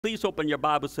Please open your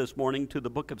Bibles this morning to the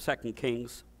book of 2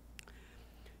 Kings.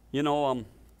 You know,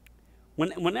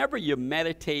 whenever you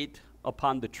meditate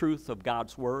upon the truth of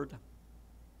God's Word,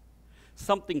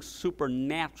 something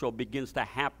supernatural begins to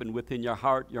happen within your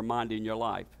heart, your mind, and your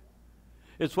life.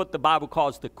 It's what the Bible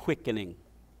calls the quickening.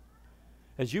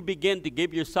 As you begin to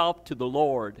give yourself to the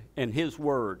Lord and His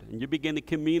Word, and you begin to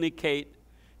communicate,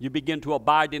 you begin to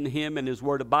abide in Him, and His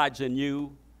Word abides in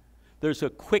you, there's a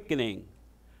quickening.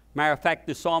 Matter of fact,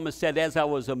 the psalmist said, as I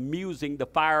was musing, the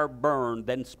fire burned,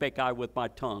 then spake I with my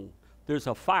tongue. There's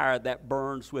a fire that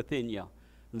burns within you.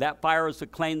 That fire is a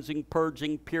cleansing,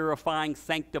 purging, purifying,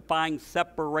 sanctifying,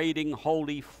 separating,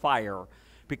 holy fire,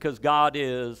 because God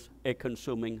is a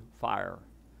consuming fire.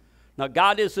 Now,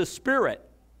 God is a spirit,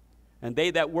 and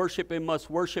they that worship Him must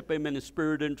worship Him in the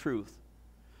spirit and truth.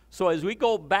 So as we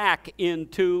go back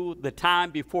into the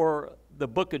time before the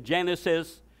book of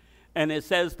Genesis, and it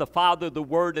says the Father, the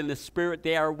Word, and the Spirit,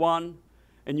 they are one.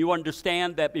 And you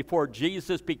understand that before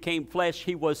Jesus became flesh,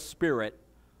 He was Spirit.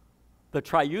 The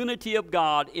triunity of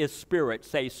God is Spirit.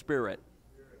 Say Spirit.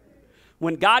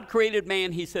 When God created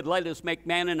man, He said, let us make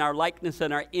man in our likeness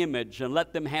and our image, and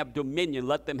let them have dominion,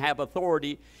 let them have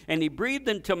authority. And He breathed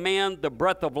into man the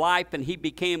breath of life, and he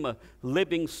became a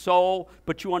living soul.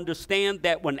 But you understand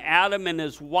that when Adam and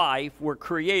his wife were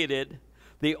created,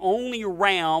 the only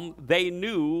realm they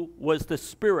knew was the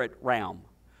spirit realm.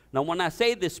 Now, when I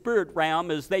say the spirit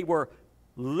realm, is they were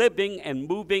living and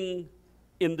moving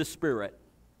in the spirit.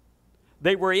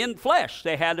 They were in flesh.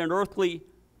 They had an earthly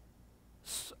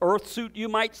earth suit, you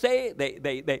might say,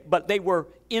 but they were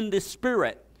in the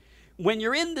spirit. When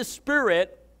you're in the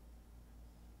spirit,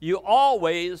 you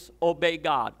always obey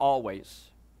God,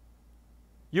 always.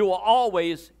 You will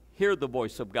always hear the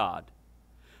voice of God.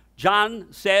 John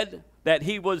said that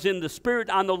he was in the Spirit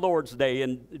on the Lord's day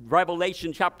in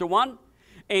Revelation chapter 1,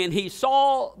 and he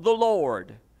saw the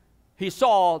Lord. He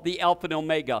saw the Alpha and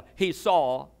Omega. He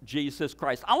saw Jesus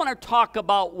Christ. I want to talk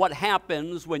about what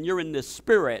happens when you're in the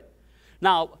Spirit.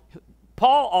 Now,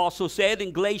 Paul also said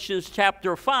in Galatians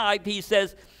chapter 5, he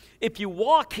says, if you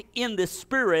walk in the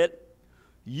Spirit,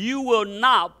 you will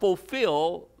not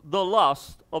fulfill the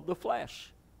lust of the flesh.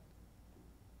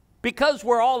 Because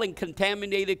we're all in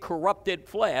contaminated, corrupted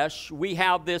flesh, we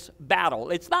have this battle.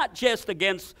 It's not just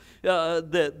against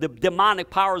the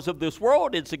demonic powers of this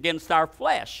world, it's against our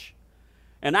flesh.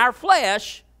 And our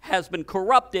flesh has been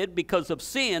corrupted because of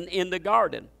sin in the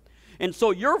garden. And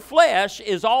so your flesh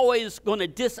is always going to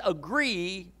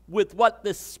disagree with what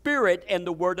the Spirit and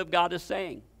the Word of God is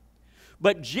saying.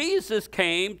 But Jesus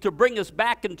came to bring us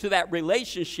back into that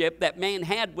relationship that man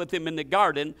had with Him in the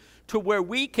garden, to where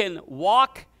we can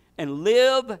walk and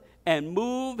live and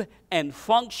move and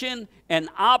function and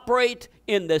operate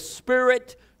in the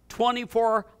Spirit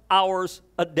 24 hours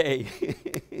a day.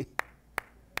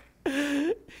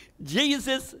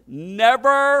 Jesus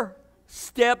never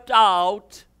stepped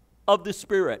out of the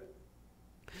Spirit.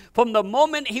 From the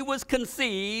moment He was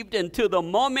conceived until the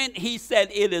moment He said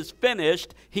it is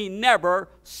finished, He never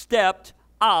stepped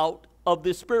out of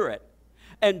the Spirit.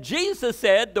 And Jesus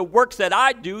said, the works that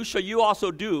I do shall you also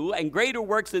do, and greater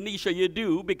works than these shall you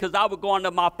do, because I will go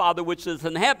unto my Father which is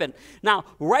in heaven. Now,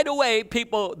 right away,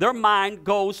 people, their mind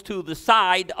goes to the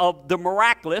side of the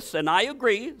miraculous, and I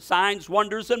agree, signs,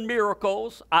 wonders, and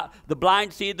miracles. The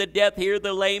blind see, the deaf hear,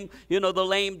 the lame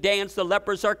dance, the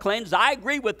lepers are cleansed. I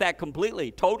agree with that completely,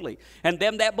 totally. And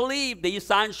them that believe, these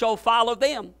signs shall follow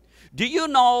them. Do you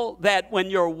know that when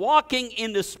you're walking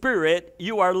in the Spirit,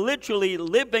 you are literally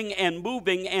living and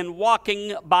moving and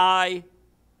walking by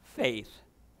faith?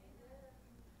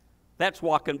 That's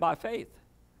walking by faith.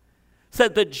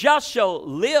 Said the just shall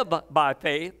live by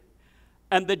faith,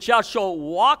 and the just shall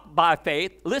walk by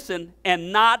faith, listen,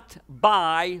 and not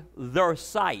by their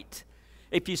sight.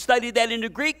 If you study that in the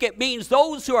Greek, it means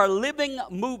those who are living,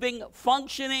 moving,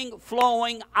 functioning,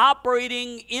 flowing,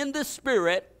 operating in the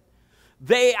Spirit.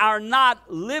 They are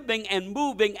not living and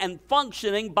moving and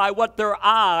functioning by what their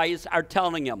eyes are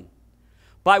telling them,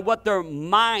 by what their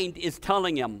mind is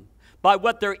telling them, by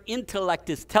what their intellect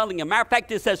is telling them. Matter of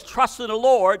fact, it says, trust in the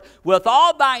Lord with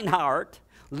all thine heart,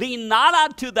 lean not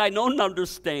unto thine own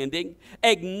understanding,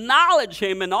 acknowledge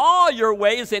Him in all your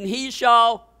ways, and He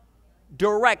shall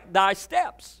direct thy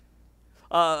steps.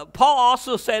 Paul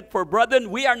also said, for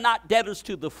brethren, we are not debtors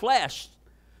to the flesh,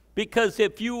 because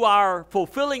if you are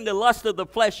fulfilling the lust of the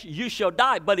flesh, you shall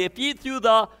die. But if ye through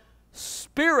the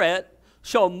Spirit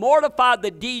shall mortify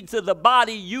the deeds of the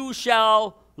body, you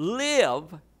shall live.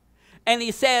 And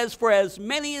he says, for as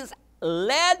many as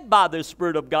led by the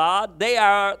Spirit of God, they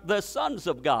are the sons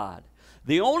of God.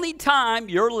 The only time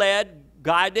you're led,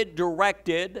 guided,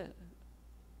 directed,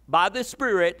 by the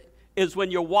Spirit is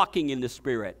when you're walking in the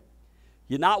Spirit.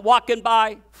 You're not walking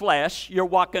by flesh, you're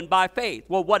walking by faith.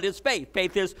 Well, what is faith?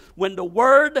 Faith is when the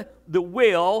word, the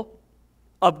will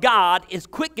of God is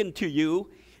quickened to you,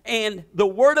 and the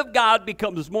word of God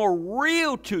becomes more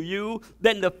real to you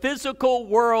than the physical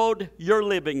world you're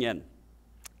living in.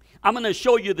 I'm going to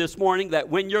show you this morning that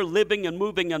when you're living and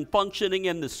moving and functioning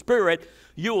in the Spirit,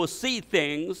 you will see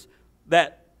things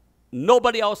that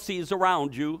nobody else sees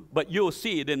around you, but you'll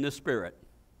see it in the Spirit.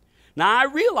 Now, I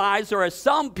realize there are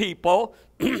some people,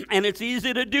 and it's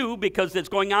easy to do because it's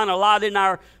going on a lot in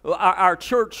our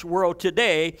church world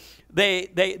today.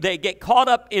 They get caught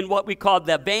up in what we call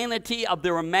the vanity of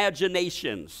their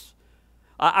imaginations.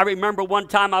 I remember one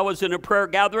time I was in a prayer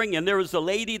gathering, and there was a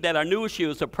lady that I knew. She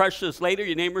was a precious lady.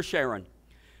 Her name was Sharon.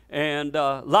 And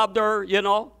loved her, you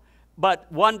know.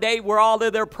 But one day we're all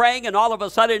there praying, and all of a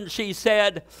sudden she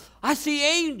said, I see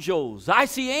angels. I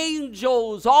see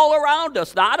angels all around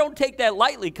us. Now, I don't take that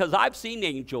lightly because I've seen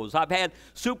angels. I've had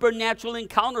supernatural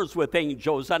encounters with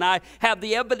angels, and I have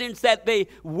the evidence that they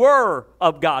were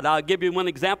of God. I'll give you one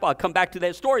example. I'll come back to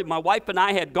that story. My wife and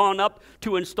I had gone up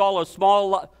to install a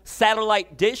small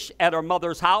satellite dish at our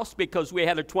mother's house because we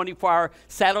had a 24-hour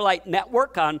satellite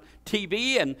network on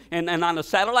TV and on a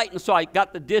satellite. And so I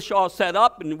got the dish all set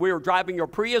up, and we were driving your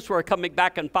Prius. We were coming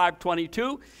back in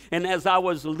 522. And as I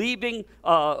was leaving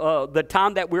the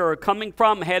town that we were coming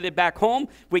from, headed back home,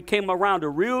 we came around a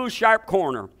real sharp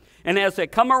corner. And as they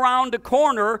come around the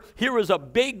corner, here was a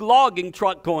big logging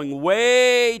truck going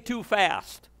way too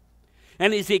fast.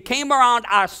 And as he came around,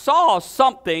 I saw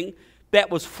something that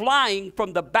was flying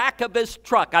from the back of his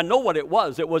truck. I know what it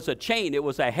was. It was a chain. It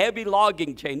was a heavy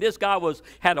logging chain. This guy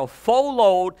had a full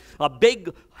load, a big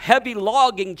heavy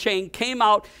logging chain came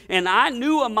out, and I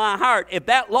knew in my heart, if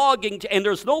that logging, and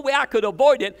there's no way I could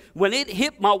avoid it, when it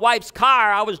hit my wife's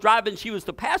car, I was driving, she was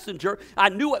the passenger, I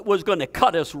knew it was going to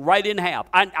cut us right in half.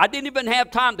 I didn't even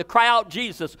have time to cry out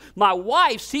Jesus. My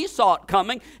wife, she saw it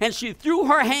coming, and she threw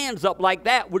her hands up like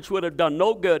that, which would have done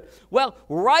no good. Well,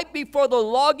 right before the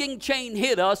logging chain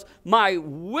hit us, my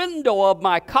window of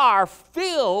my car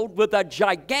filled with a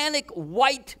gigantic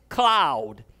white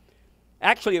cloud.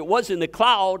 Actually, it wasn't a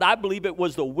cloud. I believe it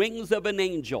was the wings of an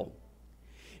angel.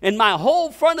 And my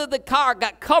whole front of the car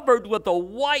got covered with a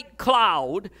white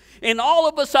cloud. And all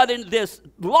of a sudden, this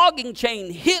logging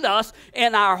chain hit us,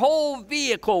 and our whole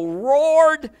vehicle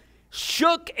roared,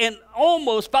 shook, and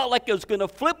almost felt like it was going to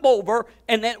flip over,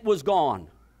 and it was gone.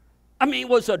 I mean, it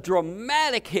was a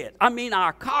dramatic hit. I mean,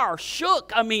 our car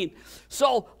shook. I mean,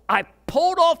 so I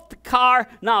pulled off the car.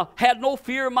 Now, had no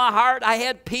fear in my heart. I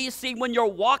had peace. See, when you're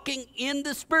walking in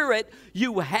the Spirit,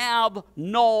 you have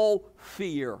no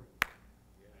fear.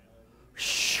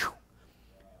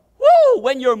 Woo!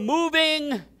 When you're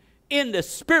moving in the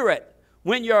Spirit,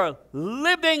 when you're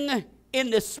living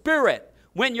in the Spirit,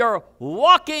 when you're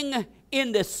walking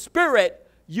in the Spirit,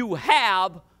 you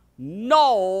have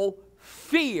no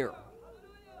fear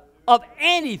of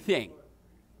anything.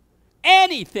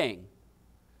 Anything.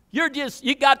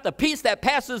 You got the peace that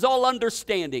passes all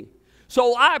understanding.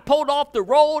 So I pulled off the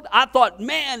road. I thought,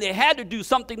 man, they had to do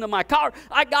something to my car.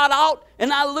 I got out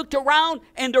and I looked around,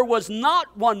 and there was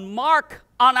not one mark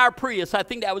on our Prius. I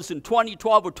think that was in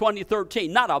 2012 or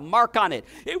 2013. Not a mark on it.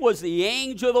 It was the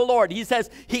angel of the Lord. He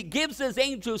says he gives his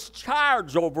angels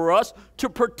charge over us to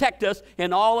protect us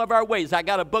in all of our ways. I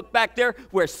got a book back there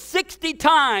where 60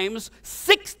 times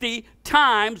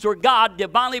where God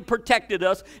divinely protected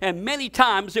us, and many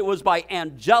times it was by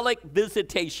angelic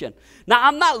visitation. Now,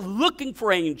 I'm not looking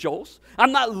for angels.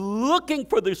 I'm not looking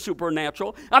for the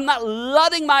supernatural. I'm not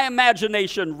letting my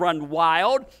imagination run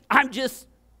wild. I'm just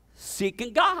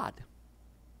seeking God.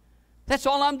 That's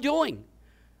all I'm doing.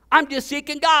 I'm just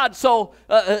seeking God. So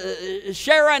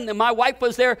Sharon, my wife,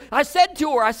 was there. I said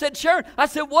to her, I said, Sharon, I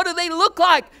said, what do they look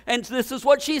like? And this is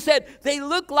what she said. They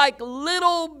look like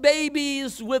little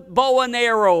babies with bow and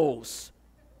arrows.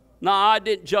 Now, I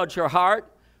didn't judge her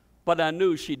heart, but I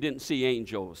knew she didn't see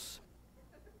angels.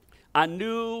 I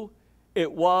knew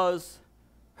it was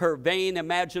her vain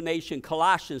imagination.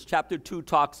 Colossians chapter 2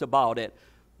 talks about it.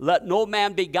 Let no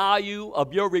man beguile you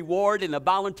of your reward in a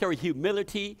voluntary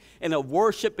humility and of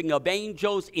worshiping of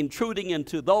angels, intruding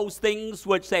into those things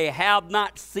which they have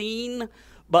not seen,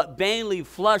 but vainly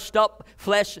fleshed up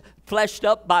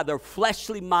by their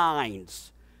fleshly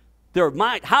minds. Their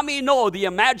mind. How many know the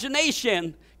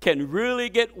imagination can really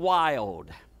get wild?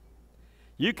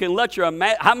 You can let your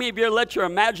how many of you let your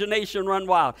imagination run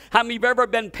wild? How many of you have ever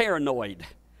been paranoid?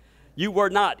 You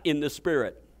were not in the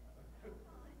Spirit.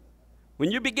 When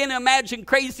you begin to imagine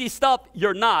crazy stuff,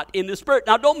 you're not in the Spirit.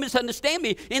 Now, don't misunderstand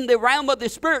me. In the realm of the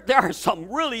Spirit, there are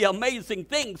some really amazing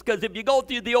things. Because if you go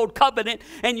through the Old Covenant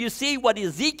and you see what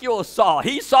Ezekiel saw,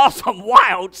 he saw some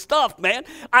wild stuff, man.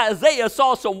 Isaiah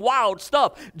saw some wild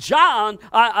stuff. John,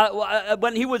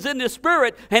 when he was in the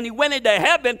Spirit and he went into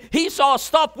heaven, he saw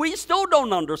stuff we still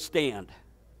don't understand.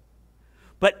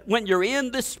 But when you're in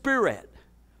the Spirit,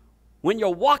 when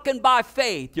you're walking by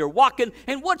faith, you're walking,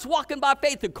 and what's walking by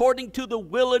faith? According to the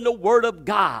will and the word of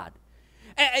God.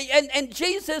 And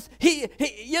Jesus,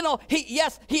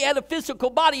 yes, he had a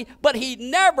physical body, but he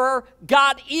never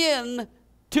got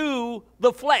into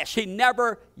the flesh. He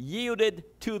never yielded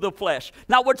to the flesh.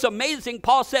 Now, what's amazing,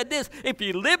 Paul said this, if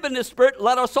you live in the Spirit,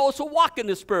 let us also walk in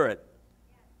the Spirit.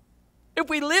 If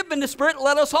we live in the Spirit,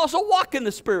 let us also walk in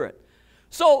the Spirit.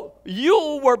 So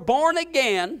you were born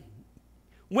again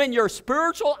when your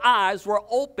spiritual eyes were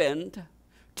opened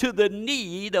to the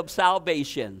need of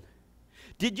salvation.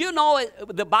 Did you know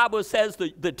the Bible says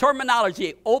the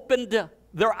terminology opened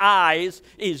their eyes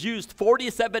is used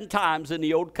 47 times in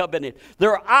the Old Covenant.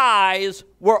 Their eyes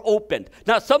were opened.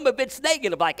 Now, some of it's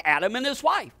negative, like Adam and his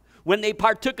wife. When they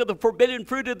partook of the forbidden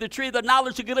fruit of the tree of the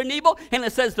knowledge of good and evil, and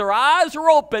it says their eyes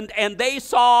were opened and they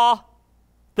saw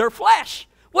their flesh.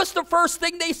 What's the first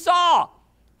thing they saw?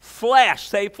 Flesh.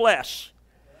 Say flesh.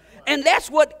 And that's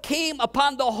what came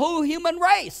upon the whole human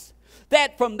race.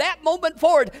 That from that moment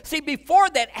forward, see, before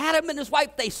that, Adam and his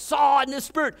wife, they saw in the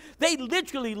Spirit. They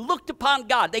literally looked upon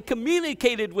God. They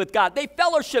communicated with God. They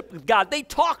fellowshiped with God. They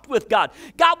talked with God.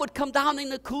 God would come down in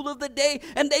the cool of the day,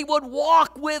 and they would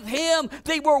walk with him.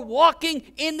 They were walking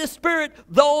in the Spirit,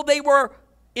 though they were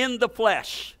in the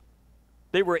flesh.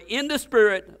 They were in the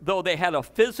Spirit, though they had a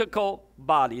physical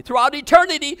body. Throughout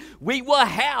eternity, we will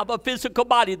have a physical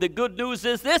body. The good news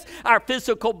is this: our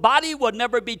physical body will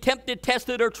never be tempted,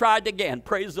 tested, or tried again.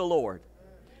 Praise the Lord.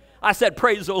 I said,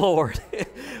 praise the Lord.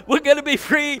 We're going to be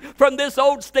free from this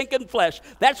old stinking flesh.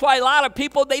 That's why a lot of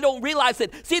people, they don't realize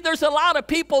it. See, there's a lot of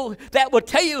people that will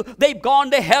tell you they've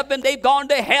gone to heaven, they've gone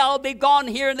to hell, they've gone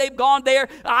here, and they've gone there.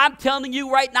 I'm telling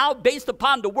you right now, based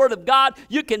upon the Word of God,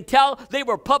 you can tell they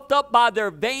were puffed up by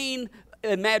their vain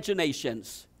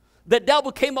imaginations. The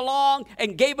devil came along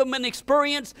and gave them an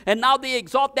experience, and now they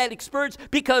exalt that experience,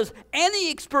 because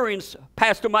any experience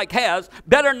Pastor Mike has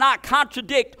better not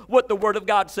contradict what the Word of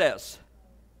God says.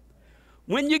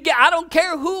 I don't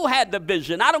care who had the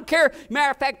vision. I don't care.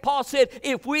 Matter of fact, Paul said,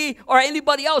 if we or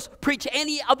anybody else preach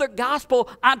any other gospel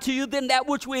unto you than that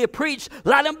which we have preached,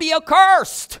 let him be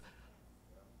accursed.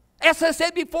 As I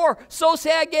said before, so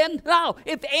say I again now,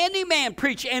 if any man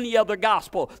preach any other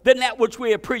gospel than that which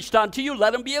we have preached unto you,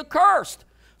 let him be accursed.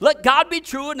 Let God be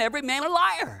true and every man a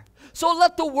liar. So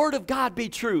let the word of God be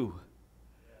true.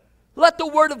 Let the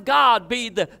word of God be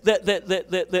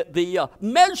the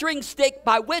measuring stick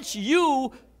by which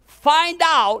you find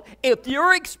out if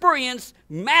your experience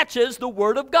matches the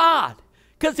word of God.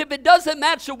 Because if it doesn't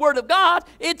match the word of God,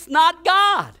 it's not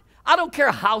God. I don't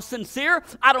care how sincere.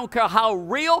 I don't care how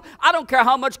real. I don't care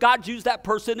how much God's used that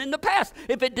person in the past.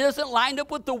 If it doesn't line up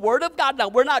with the Word of God, now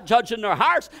we're not judging their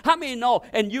hearts. How many know,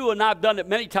 and you and I have done it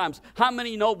many times, how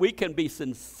many know we can be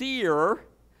sincere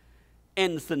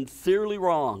and sincerely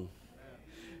wrong?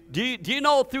 Do you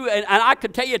know through, and I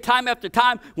can tell you time after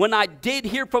time, when I did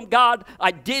hear from God,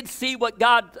 I did see what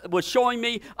God was showing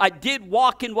me, I did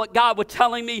walk in what God was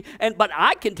telling me, but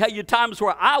I can tell you times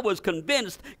where I was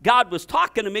convinced God was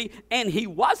talking to me, and he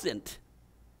wasn't.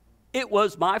 It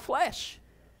was my flesh.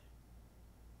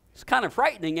 It's kind of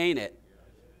frightening, ain't it?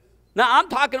 Now, I'm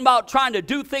talking about trying to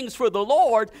do things for the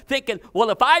Lord, thinking, well,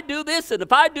 if I do this, and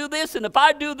if I do this, and if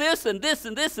I do this, and this,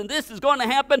 and this, and this is going to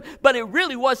happen, but it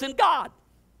really wasn't God.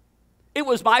 It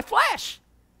was my flesh.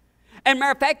 And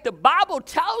matter of fact, the Bible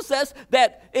tells us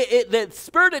that the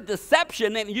spirit of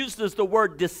deception, and it uses the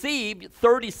word deceive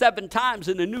 37 times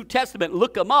in the New Testament.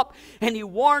 Look them up. And he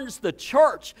warns the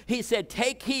church. He said,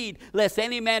 take heed lest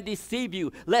any man deceive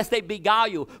you, lest they beguile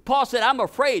you. Paul said, I'm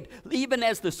afraid, even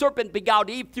as the serpent beguiled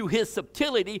Eve through his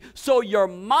subtlety, so your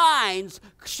minds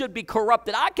should be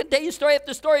corrupted. I can tell you story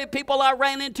after story of people I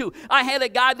ran into. I had a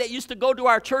guy that used to go to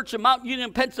our church in Mount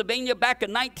Union, Pennsylvania back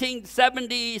in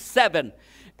 1977.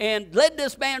 And led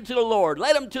this man to the Lord,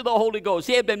 led him to the Holy Ghost.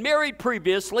 He had been married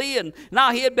previously, and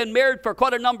now he had been married for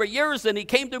quite a number of years, and he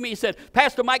came to me, he said,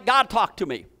 Pastor Mike, God talked to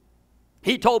me.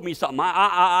 He told me something.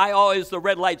 I always, the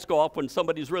red lights go off when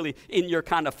somebody's really in your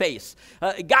kind of face.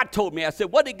 God told me. I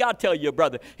said, what did God tell you,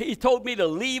 brother? He told me to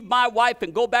leave my wife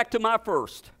and go back to my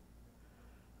first.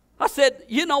 I said,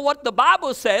 you know what the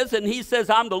Bible says, and he says,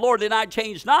 I'm the Lord and I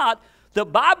change not. The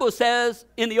Bible says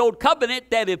in the Old Covenant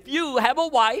that if you have a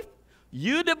wife,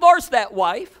 You divorce that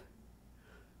wife,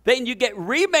 then you get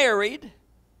remarried,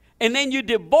 and then you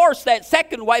divorce that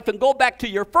second wife and go back to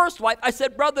your first wife. I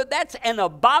said, brother, that's an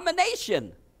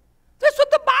abomination. That's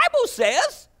what the Bible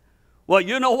says. Well,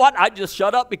 you know what? I just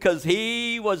shut up because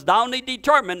he was downly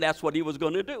determined that's what he was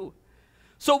going to do.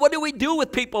 So what do we do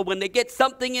with people when they get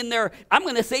something in their, I'm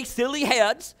going to say silly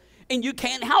heads, and you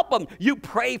can't help them? You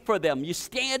pray for them. You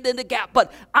stand in the gap.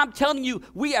 But I'm telling you,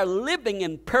 we are living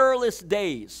in perilous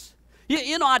days.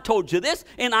 You know, I told you this,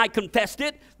 and I confessed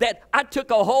it, that I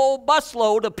took a whole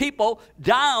busload of people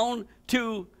down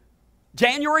to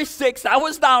January 6th. I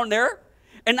was down there,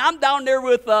 and I'm down there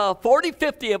with 40,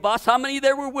 50 of us. How many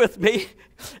there were with me?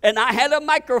 And I had a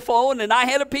microphone, and I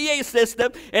had a PA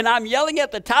system, and I'm yelling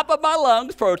at the top of my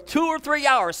lungs for 2 or 3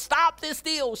 hours, stop this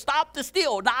steal, stop the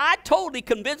steal. Now, I totally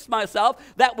convinced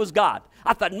myself that was God.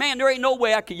 I thought, man, there ain't no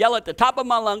way I could yell at the top of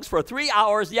my lungs for 3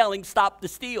 hours yelling, stop the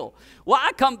steal. Well,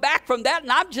 I come back from that,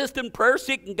 and I'm just in prayer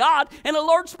seeking God, and the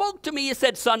Lord spoke to me. He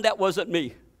said, son, that wasn't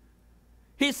me.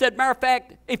 He said, matter of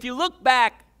fact, if you look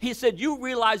back, he said, you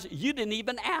realize you didn't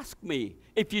even ask me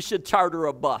if you should charter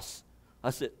a bus. I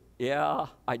said, yeah,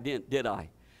 I didn't, did I?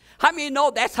 How many know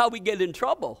that's how we get in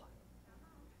trouble?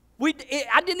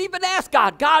 I didn't even ask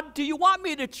God, God, do you want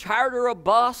me to charter a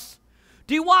bus?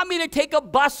 Do you want me to take a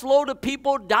busload of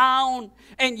people down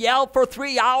and yell for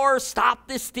 3 hours, stop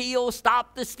the steal,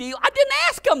 stop the steal? I didn't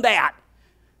ask him that.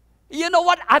 You know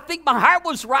what? I think my heart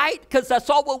was right because I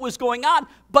saw what was going on,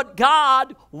 but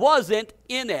God wasn't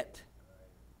in it.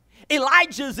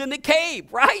 Elijah's in the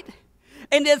cave, right?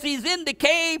 And as he's in the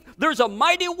cave, there's a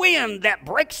mighty wind that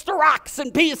breaks the rocks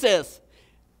in pieces.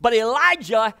 But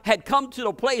Elijah had come to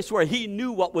the place where he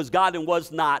knew what was God and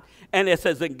was not. And it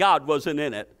says that God wasn't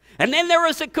in it. And then there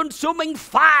was a consuming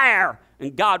fire,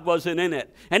 and God wasn't in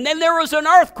it. And then there was an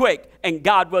earthquake, and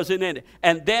God wasn't in it.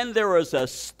 And then there was a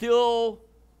still,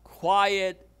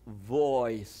 quiet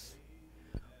voice.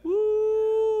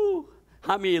 Woo!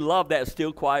 How many love that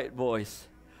still, quiet voice?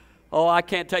 Oh, I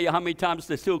can't tell you how many times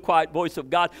the still, quiet voice of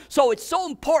God. So it's so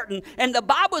important. And the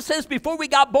Bible says before we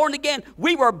got born again,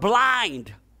 we were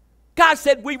blind. God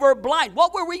said we were blind.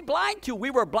 What were we blind to? We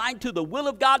were blind to the will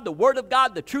of God, the word of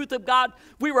God, the truth of God.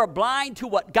 We were blind to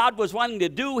what God was wanting to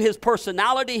do, his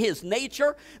personality, his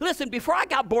nature. Listen, before I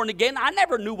got born again, I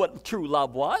never knew what true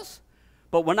love was.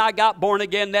 But when I got born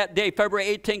again that day,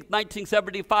 February 18th,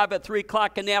 1975 at 3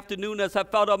 o'clock in the afternoon, as I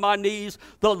fell on my knees,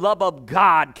 the love of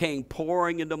God came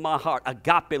pouring into my heart,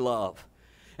 agape love.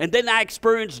 And then I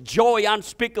experienced joy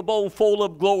unspeakable and full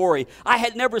of glory. I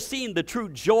had never seen the true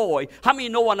joy. How many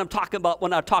know what I'm talking about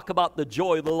when I talk about the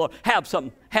joy of the Lord? Have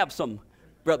some,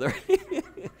 brother.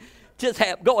 Just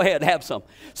go ahead, have some.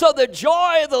 So the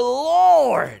joy of the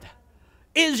Lord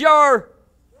is your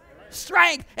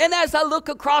strength. And as I look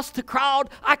across the crowd,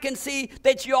 I can see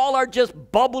that you all are just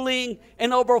bubbling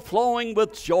and overflowing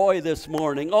with joy this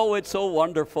morning. Oh, it's so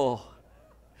wonderful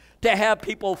to have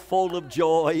people full of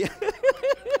joy.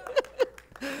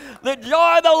 The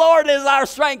joy of the Lord is our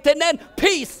strength. And then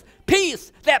peace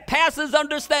that passes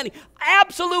understanding.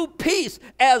 Absolute peace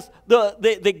as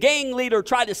the gang leader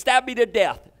tried to stab me to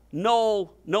death. No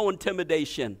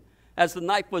intimidation. As the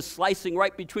knife was slicing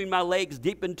right between my legs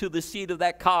deep into the seat of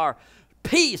that car.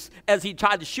 Peace as he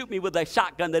tried to shoot me with a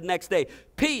shotgun the next day.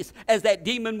 Peace as that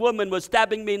demon woman was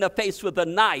stabbing me in the face with a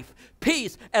knife.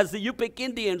 Peace as the Yupik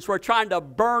Indians were trying to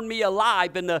burn me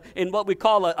alive in what we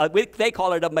call they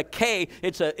call it a McKay.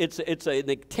 It's an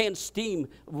intense steam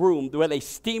room where they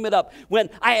steam it up.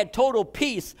 When I had total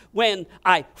peace, when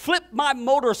I flipped my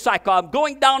motorcycle, I'm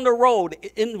going down the road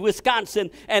in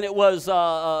Wisconsin, and it was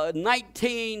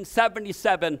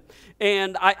 1977,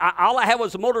 and all I had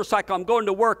was a motorcycle. I'm going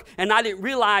to work, and I didn't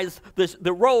realize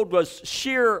the road was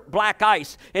sheer black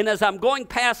ice. And as I'm going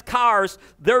past cars,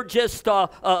 they're just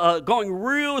going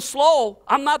real slow.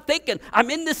 I'm not thinking. I'm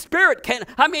in the spirit.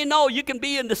 How many know you can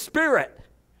be in the spirit?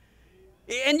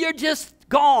 And you're just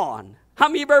gone. How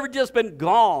many of you have ever just been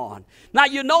gone? Now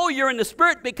you know you're in the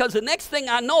spirit because the next thing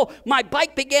I know, my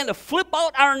bike began to flip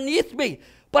out underneath me.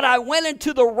 But I went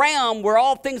into the realm where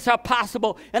all things are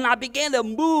possible, and I began to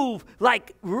move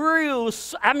like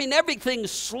everything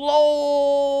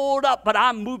slowed up, but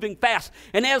I'm moving fast.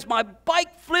 And as my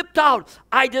bike flipped out,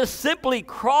 I just simply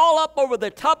crawl up over the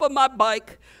top of my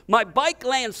bike. My bike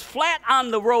lands flat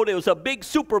on the road. It was a big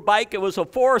super bike. It was a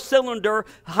 4-cylinder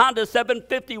Honda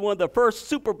 750, one of the first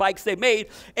super bikes they made.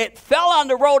 It fell on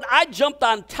the road. I jumped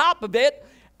on top of it.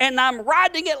 and I'm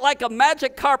riding it like a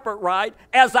magic carpet ride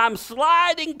as I'm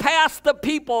sliding past the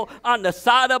people on the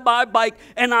side of my bike,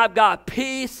 and I've got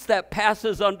peace that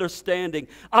passes understanding.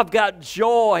 I've got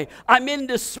joy. I'm in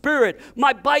the Spirit.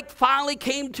 My bike finally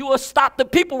came to a stop. The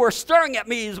people were staring at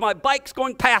me as my bike's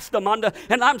going past them,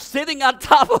 and I'm sitting on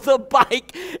top of the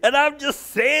bike, and I'm just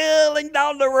sailing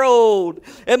down the road.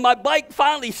 And my bike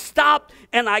finally stopped,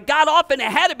 and I got off, and it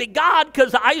had to be God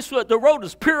because the road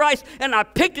was pure ice, and I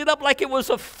picked it up like it was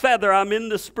a feather. I'm in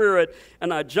the Spirit,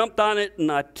 and I jumped on it,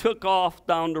 and I took off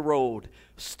down the road.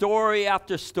 Story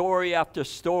after story after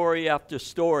story after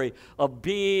story of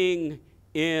being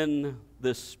in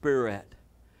the Spirit.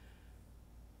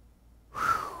 Whew.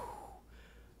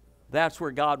 That's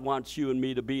where God wants you and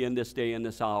me to be in this day and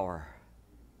this hour.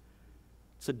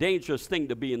 It's a dangerous thing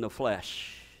to be in the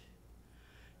flesh.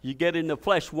 You get in the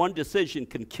flesh, one decision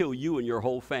can kill you and your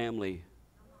whole family.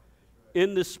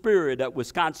 In the Spirit at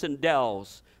Wisconsin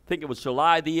Dells, I think it was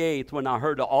July the 8th when I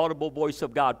heard the audible voice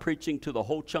of God preaching to the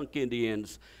Ho Chunk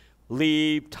Indians,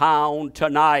 leave town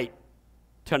tonight.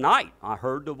 Tonight, I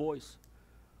heard the voice.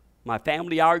 My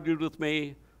family argued with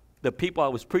me. The people I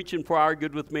was preaching for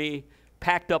argued with me.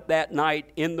 Packed up that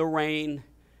night in the rain.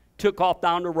 Took off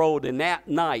down the road, and that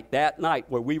night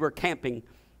where we were camping,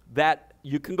 that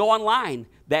you can go online,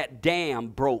 that dam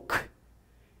broke.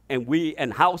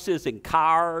 And houses and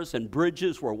cars and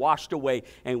bridges were washed away,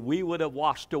 and we would have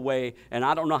washed away, and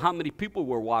I don't know how many people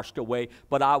were washed away,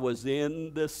 but I was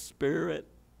in the Spirit.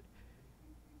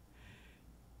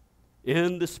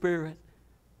 In the Spirit.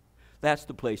 That's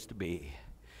the place to be.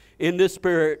 In the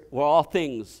Spirit where all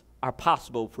things are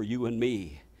possible for you and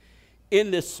me.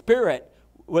 In the Spirit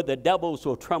where the devils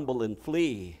will tremble and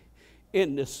flee.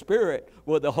 In the Spirit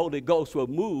where the Holy Ghost will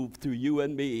move through you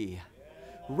and me.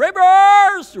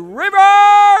 Rivers,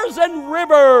 rivers, and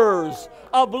rivers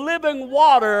of living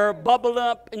water bubbling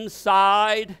up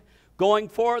inside, going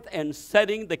forth and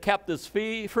setting the captives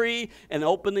free and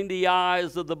opening the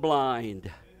eyes of the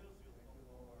blind.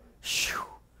 Whew.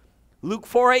 Luke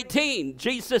 4:18,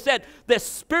 Jesus said, the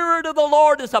Spirit of the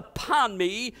Lord is upon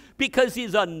me because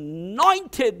he's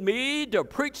anointed me to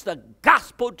preach the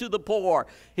gospel to the poor.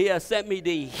 He has sent me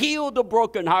to heal the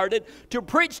brokenhearted, to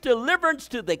preach deliverance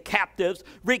to the captives,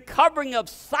 recovering of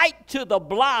sight to the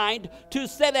blind, to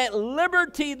set at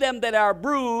liberty them that are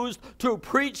bruised, to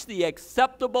preach the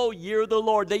acceptable year of the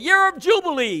Lord, the year of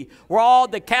Jubilee, where all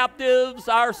the captives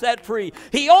are set free.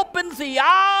 He opens the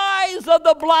eyes of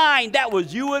the blind. That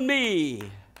was you and me.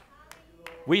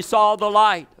 We saw the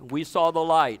light. We saw the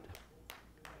light.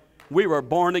 We were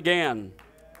born again.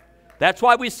 That's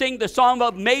why we sing the song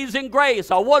of Amazing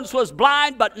Grace. I once was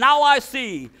blind, but now I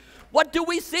see. What do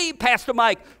we see, Pastor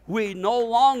Mike? We no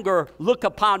longer look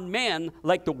upon men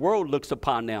like the world looks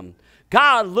upon them.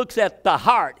 God looks at the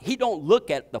heart. He don't look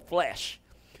at the flesh.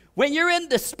 When you're in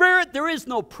the Spirit, there is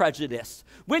no prejudice.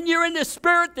 When you're in the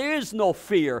Spirit, there is no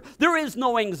fear. There is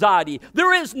no anxiety.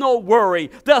 There is no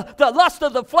worry. The lust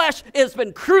of the flesh has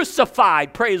been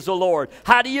crucified, praise the Lord.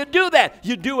 How do you do that?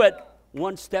 You do it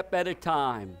one step at a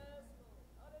time.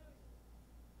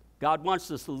 God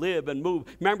wants us to live and move.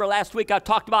 Remember last week I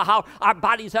talked about how our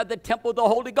bodies are the temple of the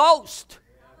Holy Ghost.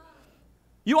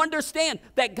 You understand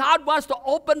that God wants to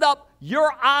open up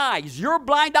your eyes, your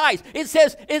blind eyes. It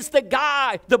says it's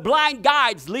the blind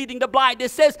guides leading the blind.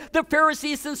 It says the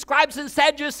Pharisees and scribes and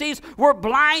Sadducees were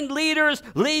blind leaders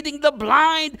leading the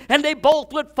blind, and they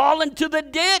both would fall into the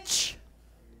ditch.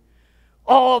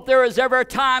 Oh, if there is ever a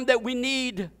time that we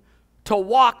need to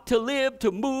walk, to live,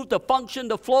 to move, to function,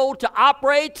 to flow, to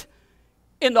operate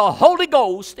in the Holy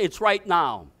Ghost, it's right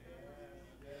now.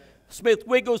 Smith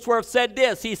Wigglesworth said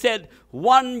this. He said,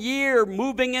 1 year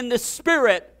moving in the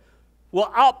Spirit will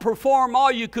outperform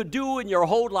all you could do in your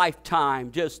whole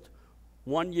lifetime. Just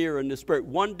 1 year in the Spirit.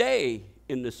 1 day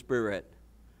in the Spirit.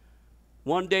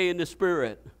 1 day in the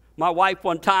Spirit. My wife,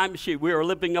 one time, we were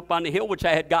living up on the hill, which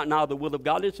I had gotten out of the will of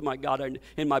God. It's my God.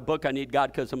 In my book, I need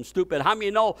God because I'm stupid. How many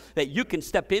know that you can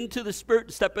step into the Spirit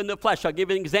and step into the flesh? I'll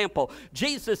give you an example.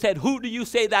 Jesus said, who do you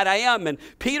say that I am? And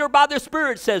Peter, by the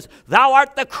Spirit, says, thou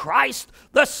art the Christ,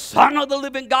 the Son of the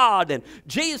living God. And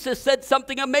Jesus said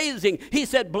something amazing. He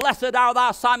said, blessed art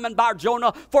thou, Simon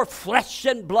Bar-Jonah, for flesh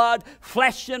and blood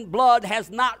has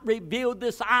not revealed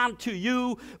this unto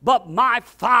you, but my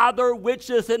Father which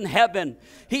is in heaven.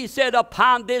 He said,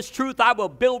 upon this truth I will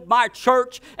build my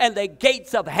church, and the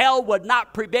gates of hell would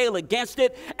not prevail against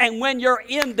it. And when you're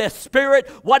in the Spirit,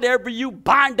 whatever you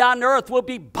bind on earth will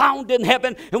be bound in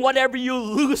heaven, and whatever you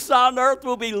loose on earth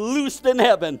will be loosed in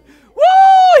heaven.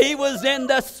 Woo! He was in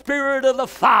the Spirit of the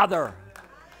Father.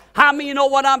 How many know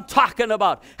what I'm talking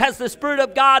about? Has the Spirit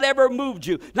of God ever moved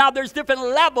you? Now, there's different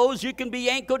levels. You can be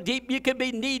ankle deep, you can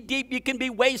be knee deep, you can be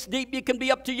waist deep, you can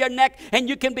be up to your neck, and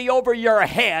you can be over your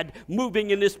head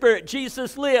moving in the Spirit.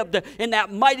 Jesus lived in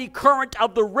that mighty current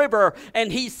of the river,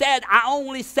 and he said, I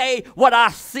only say what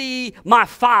I see my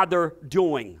Father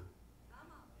doing.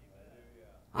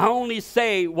 I only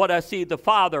say what I see the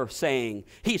Father saying.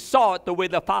 He saw it the way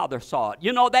the Father saw it.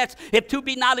 You know, that's, if two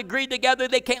be not agreed together,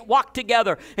 they can't walk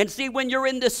together. And see, when you're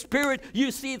in the Spirit, you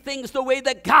see things the way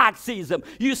that God sees them.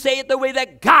 You say it the way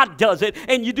that God does it,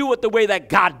 and you do it the way that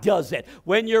God does it.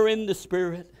 When you're in the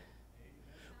Spirit,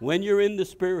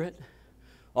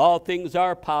 all things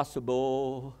are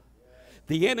possible.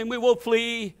 The enemy will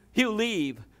flee, he'll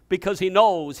leave, because he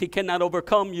knows he cannot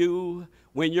overcome you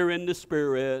when you're in the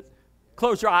Spirit.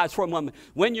 Close your eyes for a moment.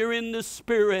 When you're in the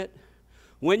Spirit,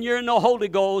 when you're in the Holy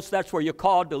Ghost, that's where you're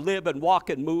called to live and walk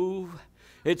and move.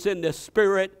 It's in the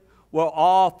Spirit where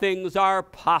all things are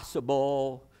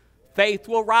possible. Faith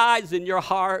will rise in your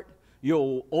heart.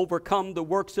 You'll overcome the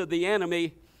works of the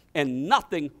enemy, and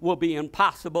nothing will be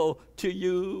impossible to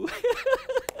you.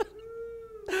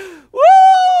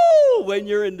 Woo! When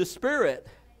you're in the Spirit.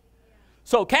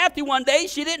 So Kathy, one day,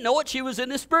 she didn't know it. She was in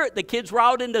the Spirit. The kids were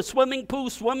out in the swimming pool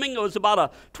swimming. It was about a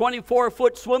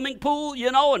 24-foot swimming pool,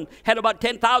 you know, and had about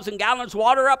 10,000 gallons of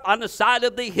water up on the side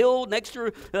of the hill next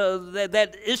to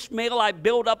that Ishmael I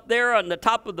built up there on the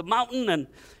top of the mountain.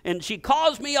 And she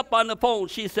calls me up on the phone.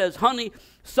 She says, honey,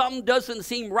 something doesn't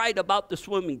seem right about the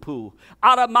swimming pool.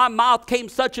 Out of my mouth came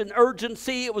such an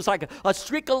urgency. It was like a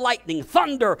streak of lightning,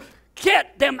 thunder.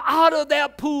 Get them out of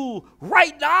that pool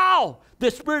right now. The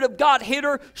Spirit of God hit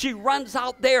her. She runs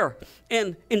out there.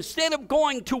 And instead of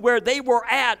going to where they were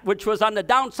at, which was on the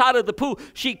downside of the pool,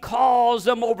 she calls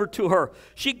them over to her.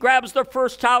 She grabs the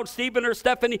first child, Stephen or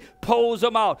Stephanie, pulls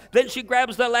them out. Then she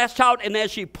grabs the last child, and as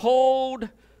she pulled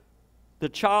the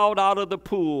child out of the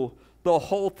pool, the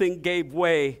whole thing gave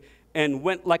way and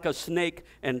went like a snake,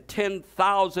 and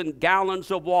 10,000 gallons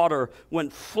of water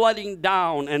went flooding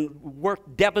down and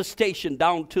worked devastation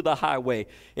down to the highway.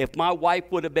 If my wife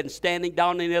would have been standing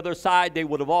down on the other side, they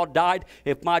would have all died.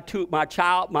 If my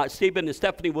Stephen and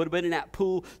Stephanie would have been in that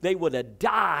pool, they would have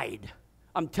died.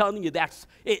 I'm telling you, that's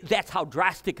how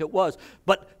drastic it was.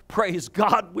 But praise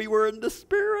God, we were in the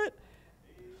Spirit.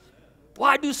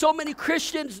 Why do so many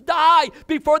Christians die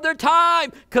before their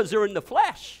time? Because they're in the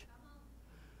flesh.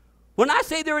 When I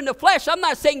say they're in the flesh, I'm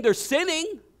not saying they're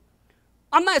sinning.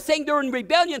 I'm not saying they're in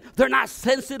rebellion. They're not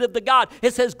sensitive to God.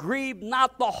 It says, grieve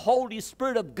not the Holy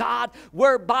Spirit of God,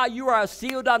 whereby you are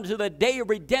sealed unto the day of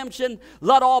redemption.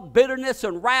 Let all bitterness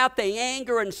and wrath and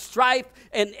anger and strife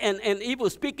and evil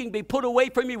speaking be put away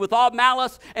from you with all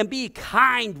malice, and be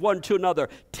kind one to another,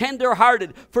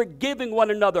 tender-hearted, forgiving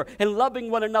one another, and loving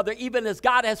one another, even as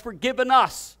God has forgiven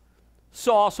us.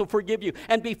 So also forgive you.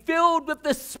 And be filled with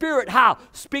the Spirit. How?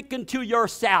 Speaking to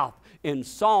yourself in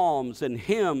psalms and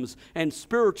hymns and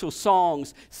spiritual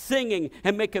songs, singing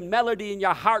and making melody in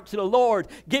your heart to the Lord,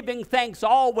 giving thanks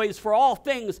always for all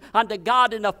things unto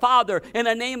God and the Father in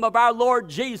the name of our Lord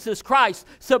Jesus Christ,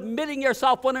 submitting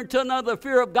yourself one unto another, the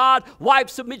fear of God.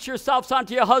 Wives, submit yourselves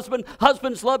unto your husband.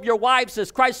 Husbands, love your wives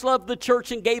as Christ loved the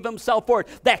church and gave himself for it.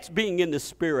 That's being in the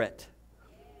Spirit.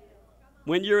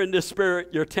 When you're in the Spirit,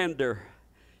 you're tender,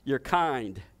 you're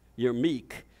kind, you're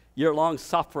meek, you're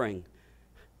long-suffering.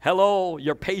 Hello,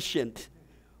 you're patient.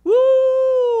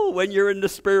 Woo! When you're in the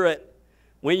Spirit,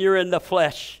 when you're in the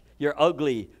flesh, you're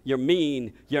ugly, you're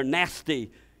mean, you're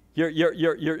nasty,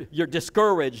 you're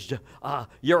discouraged,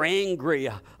 you're angry,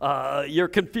 you're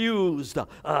confused.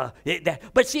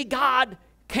 But see, God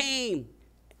came.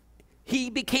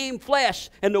 He became flesh,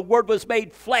 and the Word was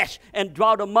made flesh and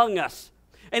dwelt among us.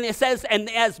 And it says, and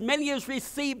as many as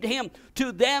received him,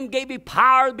 to them gave he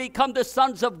power to become the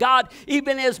sons of God,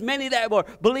 even as many that were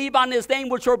believe on his name,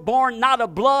 which were born not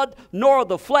of blood, nor of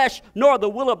the flesh, nor of the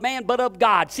will of man, but of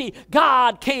God. See,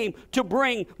 God came to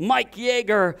bring Mike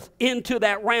Yeager into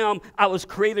that realm. I was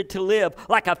created to live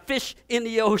like a fish in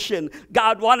the ocean.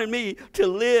 God wanted me to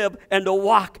live and to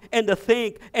walk and to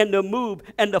think and to move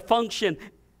and to function,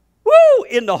 woo,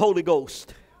 in the Holy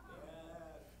Ghost.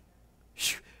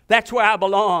 That's where I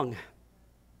belong.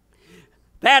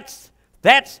 That's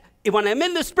when I'm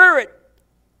in the Spirit,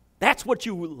 that's what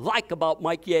you like about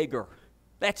Mike Yeager.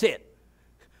 That's it.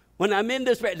 When I'm in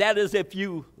the Spirit, that is if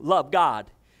you love God.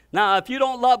 Now, if you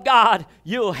don't love God,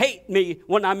 you'll hate me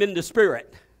when I'm in the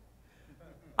Spirit.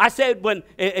 I said,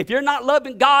 if you're not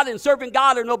loving God and serving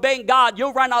God and obeying God,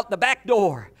 you'll run out the back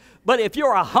door. But if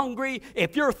you're hungry,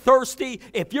 if you're thirsty,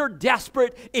 if you're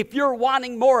desperate, if you're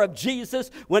wanting more of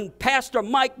Jesus, when Pastor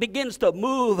Mike begins to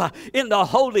move in the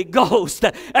Holy Ghost,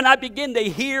 and I begin to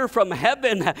hear from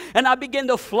heaven, and I begin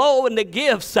to flow in the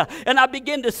gifts, and I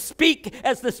begin to speak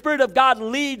as the Spirit of God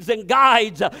leads and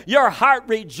guides, your heart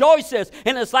rejoices.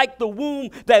 And it's like the womb,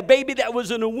 that baby that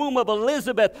was in the womb of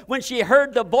Elizabeth when she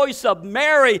heard the voice of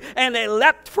Mary, and they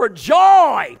leapt for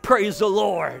joy. Praise the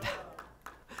Lord.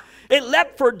 It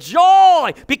leapt for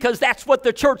joy, because that's what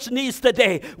the church needs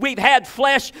today. We've had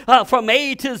flesh from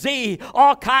A to Z,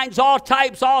 all kinds, all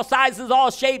types, all sizes,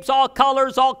 all shapes, all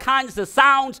colors, all kinds of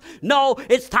sounds. No,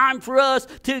 it's time for us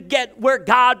to get where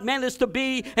God meant us to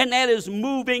be, and that is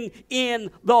moving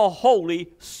in the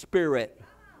Holy Spirit.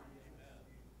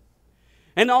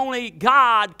 And only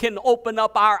God can open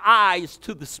up our eyes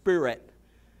to the Spirit.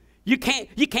 You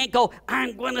can't go,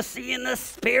 I'm going to see in the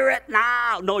Spirit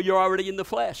now. No, you're already in the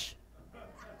flesh.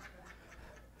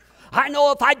 I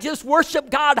know if I just worship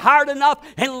God hard enough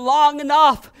and long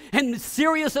enough and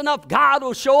serious enough, God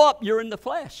will show up. You're in the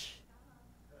flesh.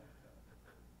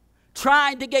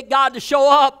 Trying to get God to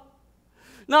show up.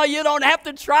 No, you don't have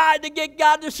to try to get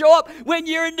God to show up. When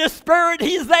you're in the Spirit,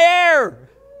 He's there.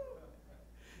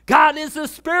 God is the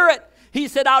Spirit. He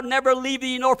said, I'll never leave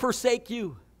you nor forsake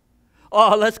you.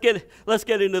 Oh, let's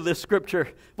get into this scripture.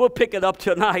 We'll pick it up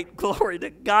tonight. Glory to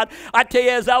God. I tell you,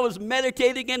 as I was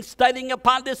meditating and studying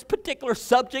upon this particular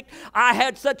subject, I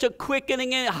had such a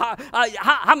quickening.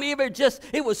 How many of you just,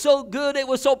 it was so good, it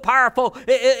was so powerful.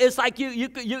 It's like you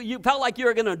felt like you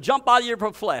were going to jump out of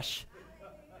your flesh.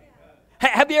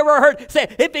 Have you ever heard, say,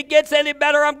 if it gets any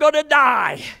better, I'm going to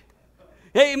die.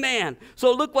 Amen.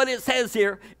 So look what it says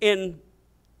here in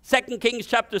 2 Kings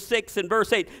chapter 6 and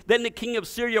verse 8. Then the king of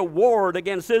Syria warred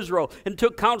against Israel and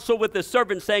took counsel with his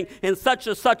servants, saying, in such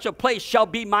a place shall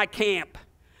be my camp.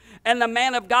 And the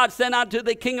man of God sent unto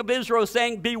the king of Israel,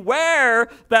 saying, beware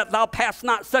that thou pass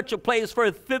not such a place,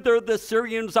 for thither the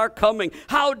Syrians are coming.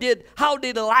 How did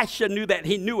Elisha knew that?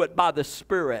 He knew it by the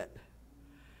Spirit.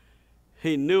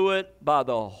 He knew it by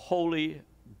the Holy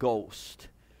Ghost.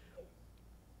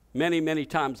 Many, many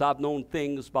times I've known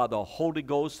things by the Holy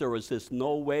Ghost. There was just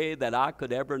no way that I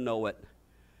could ever know it.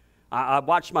 I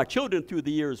watched my children through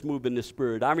the years move in the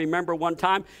Spirit. I remember one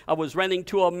time I was renting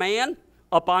to a man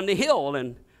up on the hill,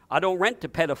 and I don't rent to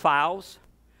pedophiles.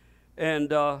 And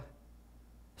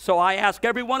so I ask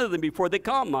every one of them before they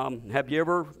come, have you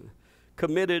ever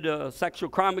committed a sexual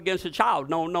crime against a child?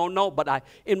 No. But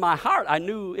in my heart, I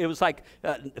knew it was like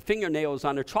fingernails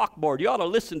on a chalkboard. You ought to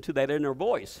listen to that inner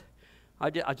voice.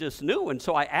 I just knew, and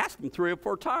so I asked him 3 or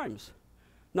 4 times.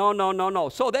 No.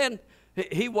 So then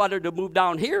he wanted to move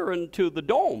down here into the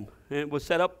dome, and it was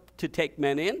set up to take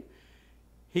men in.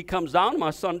 He comes down.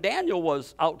 My son Daniel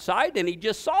was outside, and he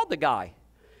just saw the guy.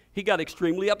 He got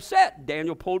extremely upset.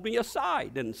 Daniel pulled me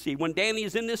aside, and see, when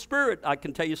Danny's in the Spirit, I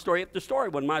can tell you story after story.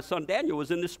 When my son Daniel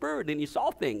was in the Spirit and he saw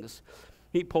things,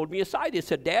 he pulled me aside. He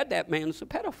said, Dad, that man's a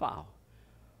pedophile.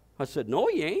 I said, no,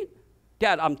 he ain't.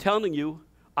 Dad, I'm telling you,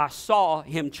 I saw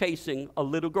him chasing a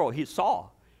little girl. He saw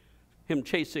him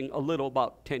chasing a little,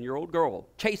 about 10-year-old girl,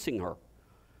 chasing her.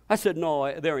 I said,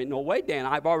 no, there ain't no way, Dan.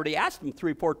 I've already asked him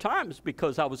 3 or 4 times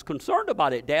because I was concerned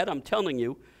about it. Dad, I'm telling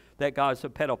you, that guy's a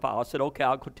pedophile. I said, okay,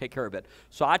 I'll go take care of it.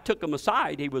 So I took him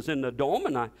aside. He was in the dome,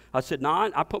 and I said,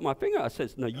 no, I put my finger. I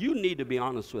said, no, you need to be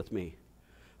honest with me.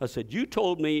 I said, you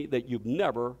told me that you've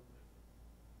never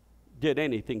did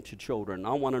anything to children.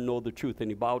 I want to know the truth. And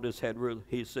he bowed his head.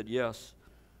 He said, yes.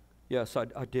 Yes,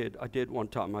 I did. I did one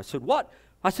time. I said, what?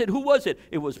 I said, who was it?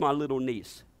 It was my little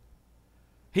niece.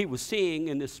 He was seeing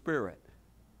in the Spirit.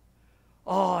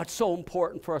 Oh, it's so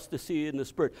important for us to see in the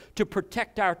Spirit, to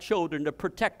protect our children, to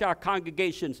protect our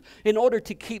congregations in order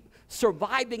to keep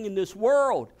surviving in this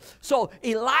world. So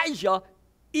Elijah,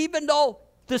 even though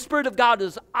the Spirit of God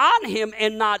is on him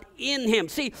and not in him.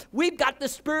 See, we've got the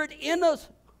Spirit in us,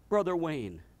 Brother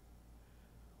Wayne.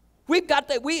 We've got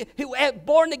that. We have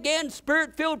born again,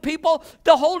 Spirit-filled people.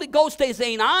 The Holy Ghost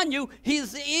ain't on you.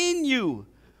 He's in you.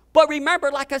 But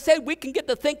remember, like I said, we can get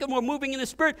to thinking we're moving in the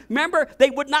Spirit. Remember, they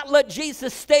would not let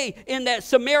Jesus stay in that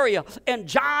Samaria. And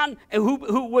John,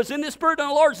 who was in the Spirit on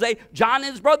the Lord's day, John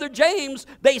and his brother James,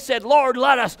 they said, Lord,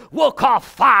 we'll call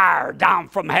fire down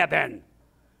from heaven.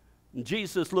 And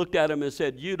Jesus looked at him and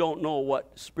said, you don't know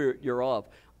what spirit you're of.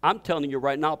 I'm telling you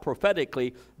right now,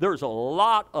 prophetically, there's a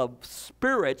lot of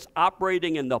spirits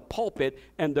operating in the pulpit,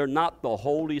 and they're not the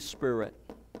Holy Spirit.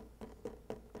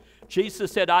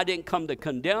 Jesus said, I didn't come to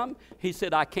condemn. He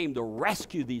said, I came to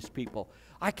rescue these people.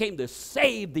 I came to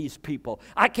save these people.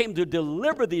 I came to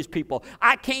deliver these people.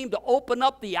 I came to open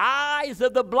up the eyes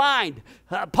of the blind.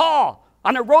 Paul,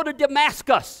 on the road to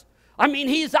Damascus. I mean,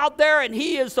 he's out there and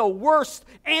he is the worst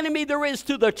enemy there is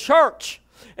to the church.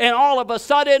 And all of a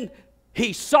sudden,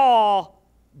 he saw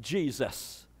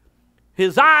Jesus.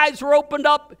 His eyes were opened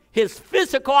up. His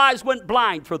physical eyes went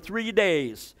blind for 3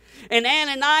 days. And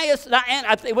Ananias,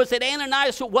 was it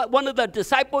Ananias, one of the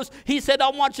disciples, he said, I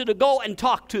want you to go and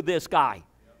talk to this guy.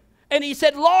 And he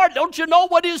said, Lord, don't you know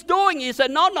what he's doing? He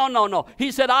said, no. He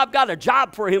said, I've got a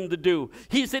job for him to do.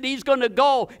 He said, he's going to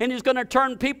go and he's going to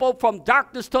turn people from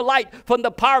darkness to light, from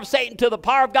the power of Satan to the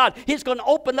power of God. He's going to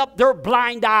open up their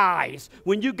blind eyes.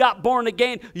 When you got born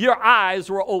again, your eyes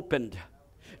were opened.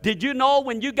 Did you know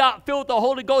when you got filled with the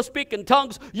Holy Ghost speaking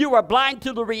tongues, you were blind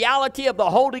to the reality of the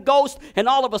Holy Ghost, and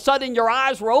all of a sudden your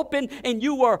eyes were open and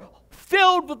you were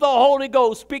filled with the Holy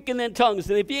Ghost speaking in tongues?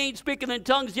 And if you ain't speaking in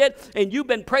tongues yet and you've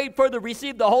been prayed for to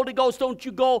receive the Holy Ghost, don't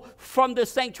you go from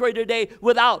this sanctuary today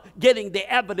without getting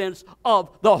the evidence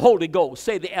of the Holy Ghost.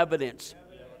 Say the evidence.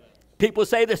 People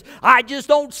say this, I just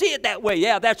don't see it that way.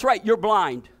 Yeah, that's right, you're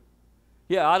blind.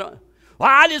 Yeah,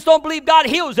 I just don't believe God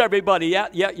heals everybody. Yeah,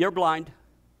 you're blind.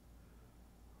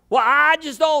 Well, I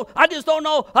just don't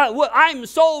know. I'm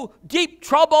so deep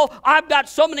trouble. I've got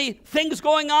so many things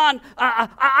going on.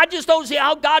 I just don't see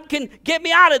how God can get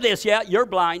me out of this. Yeah, you're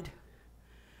blind.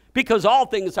 Because all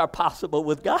things are possible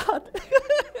with God.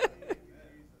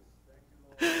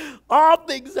 All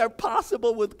things are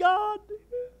possible with God.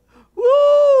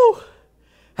 Woo!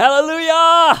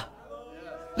 Hallelujah!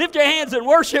 Lift your hands and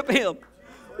worship Him.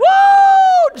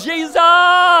 Woo!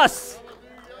 Jesus!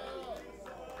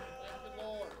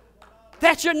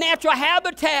 That's your natural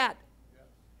habitat.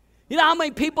 You know how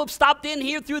many people have stopped in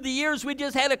here through the years? We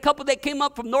just had a couple that came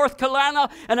up from North Carolina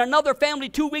and another family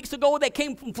 2 weeks ago that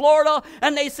came from Florida.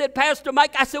 And they said, Pastor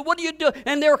Mike, I said, what do you do?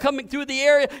 And they were coming through the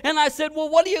area. And I said, well,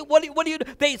 what do you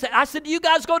do? They said, I said, do you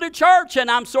guys go to church?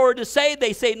 And I'm sorry to say,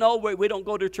 they say, no, we don't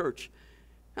go to church.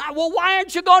 Well, why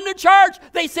aren't you going to church?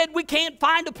 They said, we can't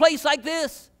find a place like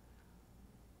this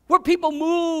where people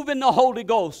move in the Holy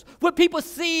Ghost, where people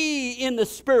see in the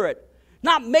Spirit.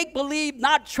 Not make-believe,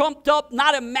 not trumped up,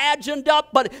 not imagined up,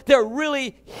 but they're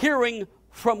really hearing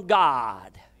from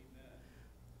God. Amen.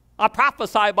 I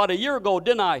prophesied about a year ago,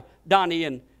 didn't I, Donnie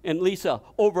and Lisa,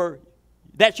 over,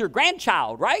 that's your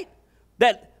grandchild, right?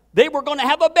 That they were going to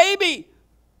have a baby.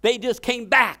 They just came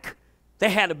back. They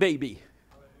had a baby.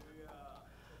 Hallelujah.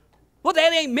 Well,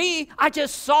 that ain't me. I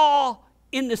just saw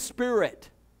in the Spirit.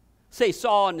 Say,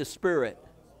 saw in the Spirit.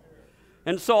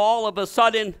 And so all of a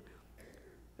sudden,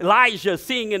 Elijah,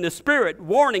 seeing in the Spirit,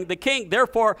 warning the king.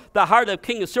 Therefore, the heart of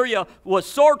King of Syria was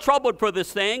sore troubled for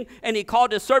this thing. And he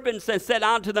called his servants and said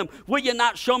unto them, will you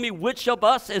not show me which of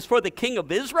us is for the king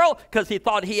of Israel? Because he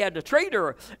thought he had a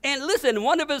traitor. And listen,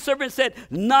 one of his servants said,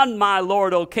 none, my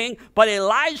lord, O king. But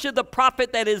Elijah the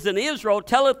prophet that is in Israel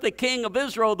telleth the king of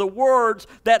Israel the words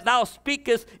that thou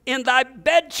speakest in thy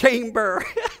bedchamber.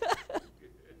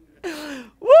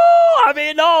 Woo! I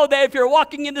mean, know that if you're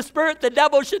walking in the Spirit, the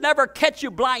devil should never catch you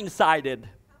blindsided.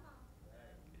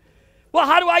 Well,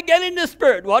 how do I get in the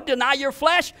Spirit? Well, deny your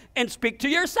flesh and speak to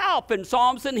yourself in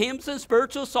psalms and hymns and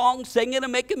spiritual songs, singing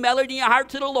and making melody in your heart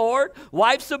to the Lord.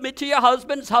 Wives, submit to your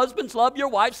husbands. Husbands, love your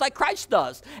wives like Christ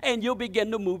does. And you'll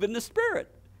begin to move in the Spirit.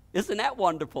 Isn't that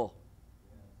wonderful?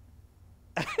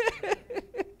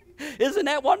 Isn't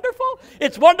that wonderful?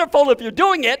 It's wonderful if you're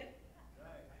doing it.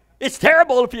 It's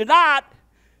terrible if you're not.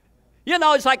 You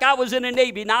know, it's like I was in the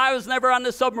Navy. Now, I was never on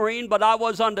the submarine, but I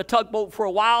was on the tugboat for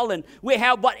a while. And we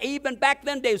have even back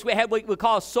then days, we had what we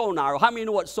call sonar. How many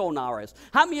know what sonar is?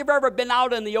 How many have ever been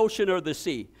out in the ocean or the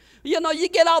sea? You know, you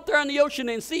get out there on the ocean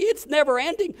and see, it's never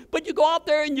ending. But you go out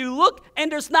there and you look,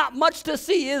 and there's not much to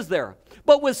see, is there?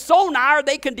 But with sonar,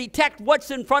 they can detect what's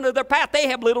in front of their path. They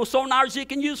have little sonars you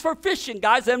can use for fishing,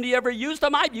 guys. Have you ever used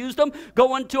them? I've used them.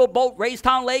 Go into a boat,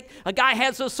 Raystown Lake. A guy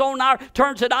has a sonar,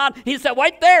 turns it on. He said,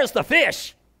 right there's the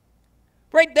fish.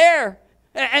 Right there.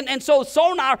 And so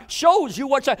sonar shows you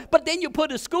what's, but then you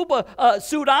put a scuba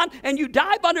suit on and you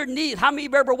dive underneath. How many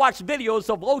of you ever watched videos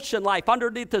of ocean life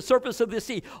underneath the surface of the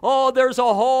sea? Oh, there's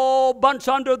a whole bunch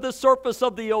under the surface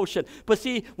of the ocean. But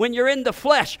see, when you're in the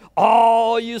flesh,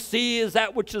 all you see is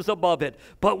that which is above it.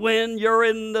 But when you're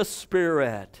in the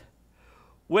Spirit,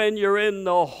 when you're in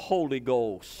the Holy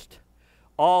Ghost,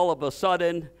 all of a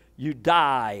sudden you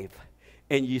dive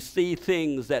and you see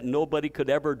things that nobody could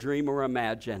ever dream or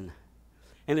imagine.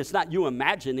 And it's not you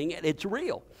imagining it, it's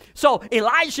real. So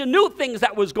Elijah knew things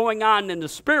that was going on in the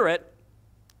Spirit.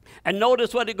 And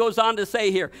notice what it goes on to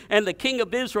say here. And the king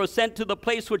of Israel sent to the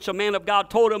place which a man of God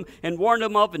told him and warned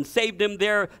him of and saved him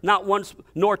there not once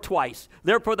nor twice.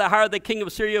 Therefore the heart of the king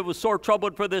of Syria was sore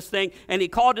troubled for this thing. And he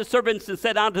called his servants and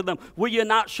said unto them, will you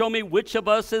not show me which of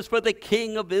us is for the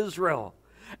king of Israel?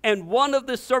 And one of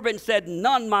the servants said,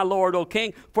 none, my lord, O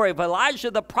king, for if Elijah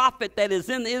the prophet that is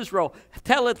in Israel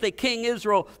telleth the king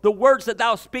Israel the words that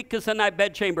thou speakest in thy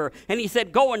bedchamber. And he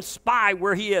said, go and spy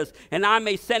where he is, and I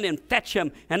may send and fetch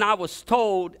him. And I was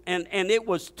told, and it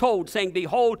was told, saying,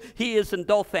 behold, he is in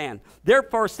Dothan.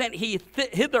 Therefore sent he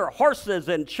hither horses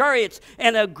and chariots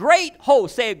and a great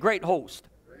host, say a great host.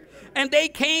 And they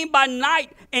came by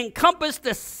night, encompassed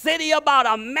the city about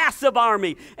a massive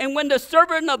army. And when the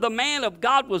servant of the man of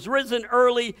God was risen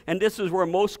early, and this is where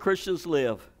most Christians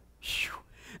live,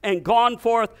 and gone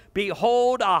forth,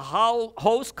 behold, a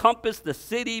host compassed the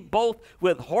city, both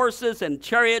with horses and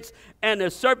chariots. And the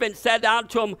servant said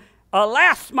unto him,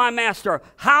 alas, my master,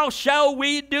 how shall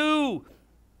we do?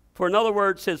 For in other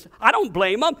words, says, I don't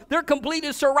blame them. They're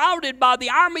completely surrounded by the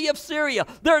army of Syria.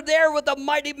 They're there with the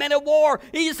mighty men of war.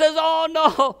 He says, oh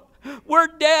no, we're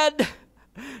dead.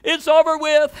 It's over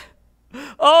with.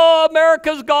 Oh,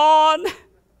 America's gone.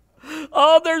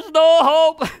 Oh, there's no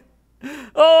hope.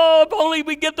 Oh, if only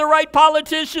we get the right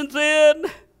politicians in.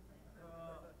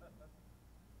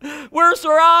 We're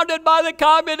surrounded by the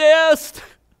communists.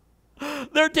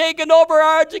 They're taking over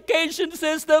our education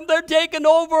system. They're taking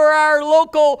over our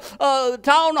local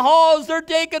town halls. They're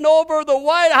taking over the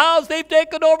White House. They've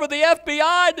taken over the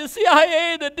FBI, the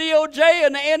CIA, the DOJ,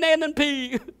 and the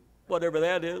NNP, whatever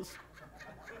that is.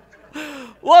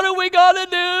 What are we going to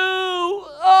do?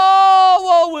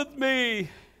 Oh, woe with me.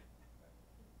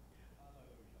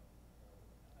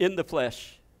 In the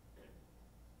flesh.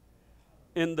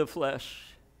 In the flesh.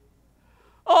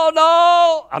 Oh,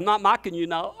 no, I'm not mocking you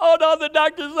now. Oh, no, the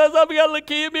doctor says I've got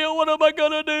leukemia. What am I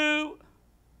going to do?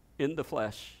 In the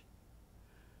flesh.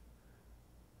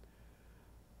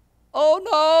 Oh,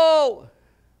 no.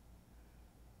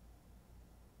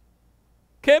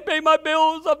 Can't pay my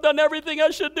bills. I've done everything I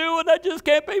should do, and I just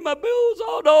can't pay my bills.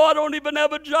 Oh, no, I don't even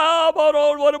have a job. Oh,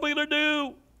 no, what am I going to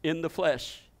do? In the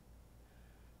flesh.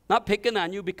 Not picking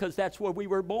on you because that's where we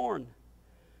were born.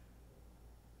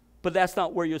 But that's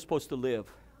not where you're supposed to live.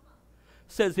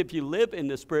 It says if you live in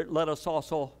the Spirit, let us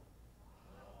also.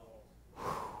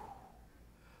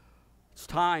 It's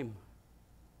time.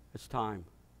 It's time.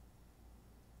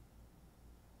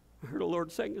 I heard the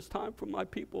Lord saying it's time for my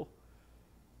people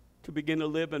to begin to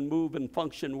live and move and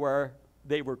function where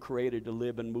they were created to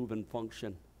live and move and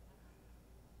function.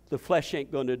 The flesh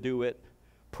ain't going to do it.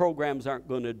 Programs aren't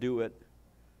going to do it.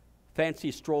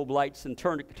 Fancy strobe lights and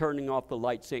turning off the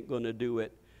lights ain't going to do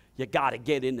it. You got to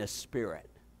get in the Spirit.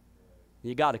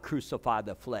 You got to crucify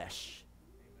the flesh.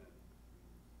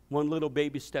 One little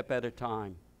baby step at a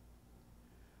time.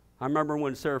 I remember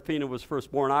when Seraphina was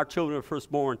first born, our children were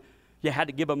first born, you had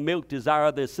to give them milk,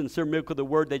 desire the sincere milk of the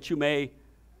word that you may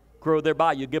grow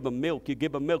thereby. You give them milk. You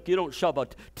give them milk. You don't shove a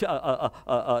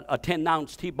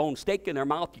 10-ounce T-bone steak in their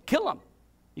mouth. You kill them.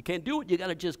 You can't do it. You got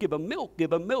to just give them milk. Give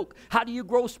them milk. How do you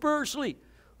grow spiritually?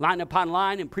 Line upon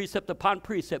line and precept upon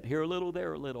precept. Here a little,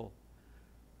 there a little.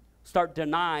 Start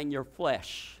denying your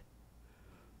flesh.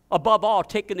 Above all,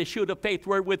 taking the shield of faith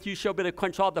wherewith you shall be able to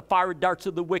quench all the fiery darts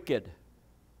of the wicked.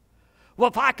 Well,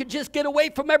 if I could just get away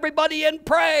from everybody and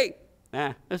pray.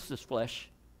 This is flesh.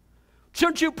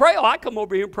 Shouldn't you pray? Oh, I come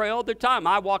over here and pray all the time.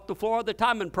 I walk the floor all the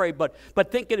time and pray. But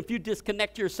thinking if you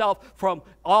disconnect yourself from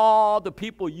all the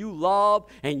people you love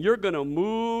and you're going to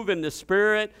move in the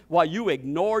Spirit while you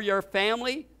ignore your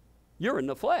family, you're in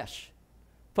the flesh.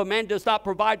 If a man does not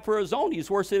provide for his own, he's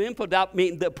worse than infidel.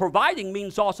 Providing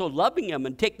means also loving them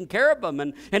and taking care of them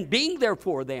and being there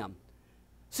for them.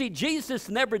 See, Jesus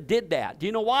never did that. Do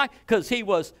you know why? Because he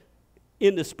was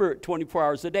in the Spirit 24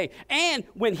 hours a day. And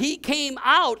when he came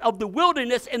out of the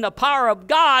wilderness in the power of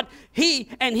God, he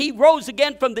rose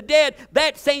again from the dead,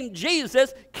 that same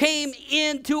Jesus came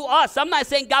into us. I'm not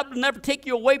saying God will never take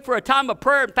you away for a time of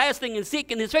prayer and fasting and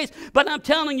seeking his face, but I'm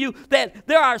telling you that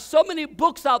there are so many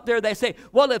books out there that say,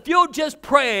 well, if you'll just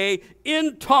pray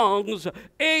in tongues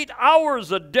 8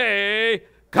 hours a day,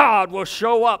 God will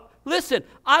show up. Listen,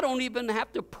 I don't even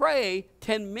have to pray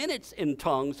 10 minutes in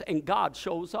tongues and God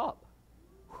shows up.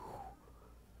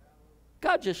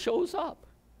 God just shows up.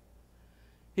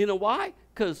 You know why?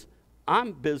 Because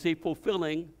I'm busy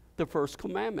fulfilling the first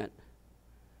commandment.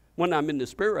 When I'm in the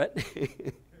Spirit,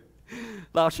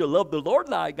 thou shalt love the Lord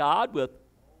thy God with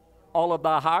all of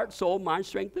thy heart, soul, mind,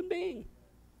 strength, and being.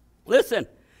 Listen,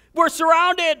 we're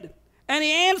surrounded. And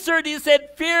he answered, he said,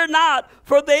 fear not,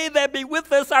 for they that be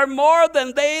with us are more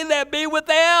than they that be with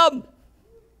them.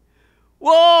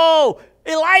 Whoa,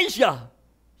 Elijah,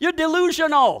 you're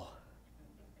delusional.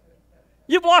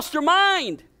 You've lost your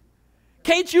mind.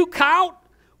 Can't you count?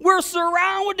 We're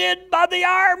surrounded by the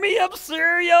army of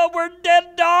Syria. We're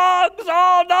dead dogs.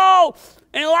 Oh, no.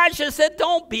 And Elisha said,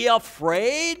 don't be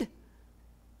afraid.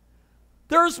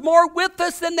 There's more with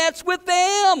us than that's with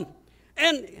them.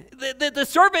 And the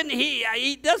servant,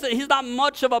 he's not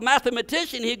much of a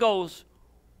mathematician. He goes,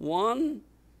 1,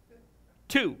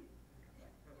 2.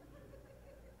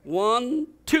 1,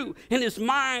 2. And his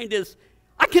mind is,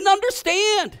 I can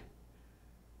understand.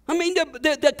 I mean,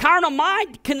 the carnal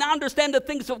mind can understand the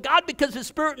things of God because the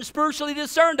spirit is spiritually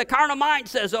discerned. The carnal mind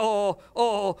says, oh.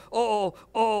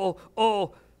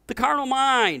 The carnal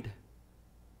mind.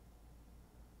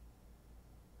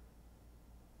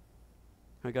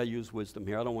 I got to use wisdom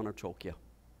here. I don't want to choke you.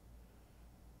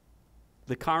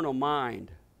 The carnal mind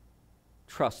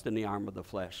trusts in the arm of the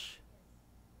flesh.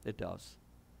 It does.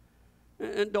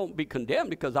 And don't be condemned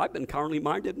because I've been carnally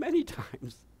minded many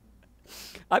times.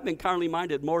 I've been carnally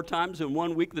minded more times in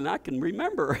 1 week than I can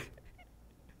remember.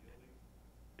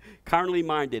 Carnally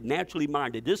minded, naturally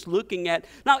minded, just looking at.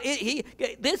 Now,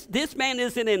 this man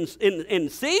isn't in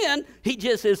sin. He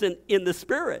just isn't in the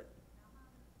spirit.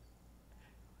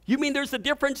 You mean there's a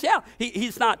difference? Yeah.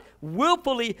 He's not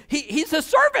willfully. He's a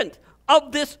servant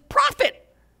of this prophet.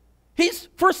 He's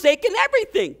forsaken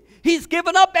everything. He's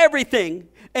given up everything.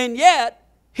 And yet,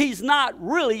 he's not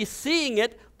really seeing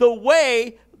it the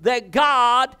way that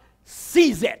God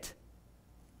sees it.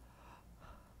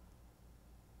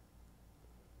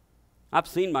 I've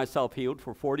seen myself healed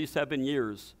for 47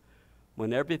 years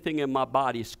when everything in my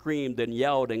body screamed and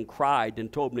yelled and cried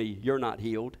and told me, you're not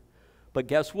healed. But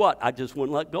guess what? I just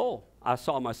wouldn't let go. I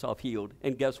saw myself healed.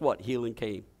 And guess what? Healing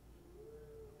came.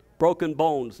 Broken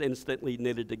bones instantly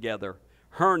knitted together.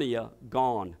 Hernia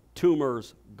gone.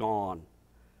 Tumors gone.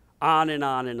 On and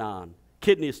on and on.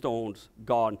 Kidney stones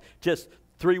gone. Just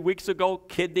 3 weeks ago,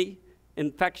 kidney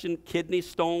infection, kidney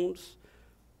stones,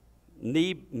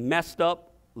 knee messed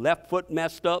up, left foot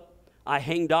messed up. I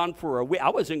hanged on for a week. I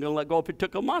wasn't going to let go if it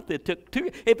took a month. It took 2.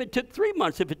 If it took 3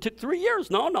 months. If it took 3 years.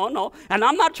 No. And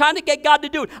I'm not trying to get God to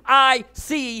do it. I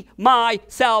see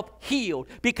myself healed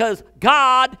because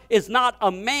God is not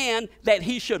a man that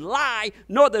he should lie,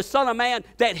 nor the son of man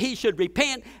that he should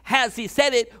repent. Has he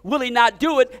said it? Will he not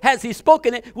do it? Has he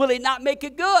spoken it? Will he not make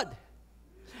it good?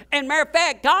 And matter of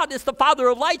fact, God is the Father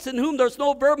of lights in whom there's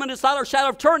no vermin, or shadow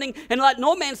of turning. And let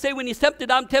no man say when he's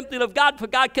tempted, I'm tempted of God, for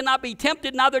God cannot be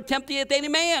tempted, neither tempteth any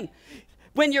man.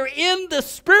 When you're in the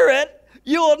Spirit,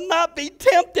 you will not be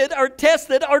tempted or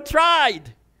tested or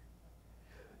tried.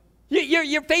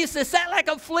 Your face is set like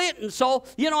a flint. And so,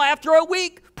 after a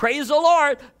week, praise the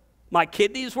Lord, my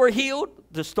kidneys were healed,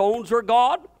 the stones were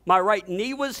gone, my right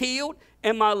knee was healed,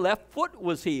 and my left foot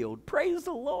was healed. Praise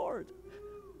the Lord.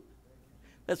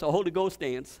 That's a Holy Ghost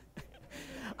dance.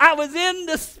 I was in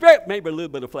the Spirit, maybe a little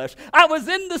bit of flesh. I was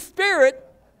in the Spirit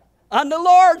on the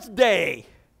Lord's day.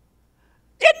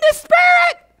 In the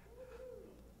Spirit.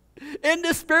 In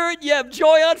the Spirit, you have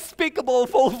joy unspeakable,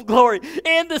 full of glory.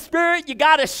 In the Spirit, you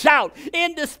got to shout.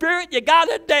 In the Spirit, you got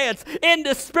to dance. In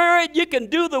the Spirit, you can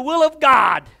do the will of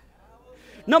God.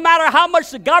 No matter how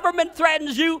much the government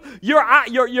threatens you,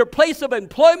 your place of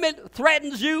employment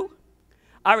threatens you.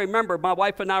 I remember my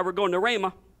wife and I were going to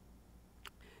Rhema,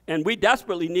 and we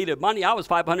desperately needed money. I was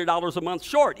 $500 a month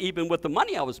short, even with the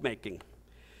money I was making.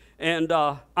 And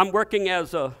I'm working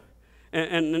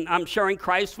and I'm sharing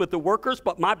Christ with the workers,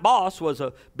 but my boss was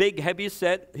a big,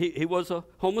 heavy-set, he was a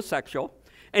homosexual,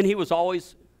 and he was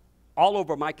always all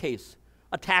over my case,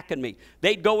 attacking me.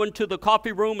 They'd go into the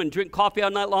coffee room and drink coffee all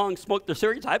night long, smoke their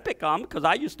cigarettes. I'd pick on them because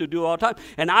I used to do it all the time.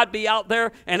 And I'd be out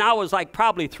there, and I was like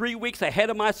probably 3 weeks ahead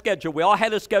of my schedule. We all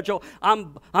had a schedule.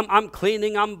 I'm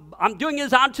cleaning. I'm doing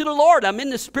his unto the Lord. I'm in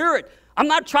the Spirit. I'm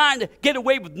not trying to get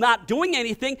away with not doing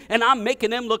anything, and I'm making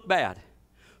them look bad.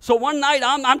 So one night,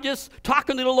 I'm just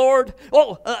talking to the Lord.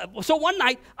 So one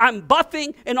night, I'm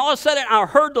buffing, and all of a sudden, I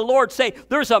heard the Lord say,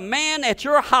 there's a man at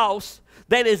your house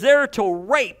that is there to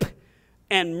rape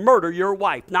and murder your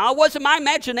wife. Now, it wasn't my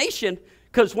imagination,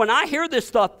 because when I hear this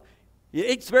stuff,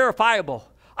 it's verifiable.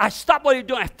 I stopped what I was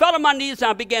doing. I fell on my knees,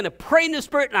 and I began to pray in the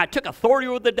Spirit, and I took authority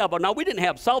over the devil. Now, we didn't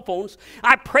have cell phones.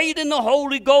 I prayed in the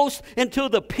Holy Ghost until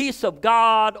the peace of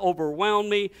God overwhelmed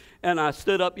me, and I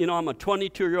stood up. I'm a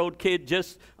 22-year-old kid,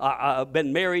 just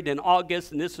been married in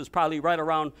August, and this was probably right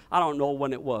around, I don't know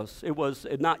when it was. It was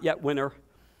not yet winter.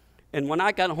 And when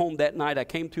I got home that night, I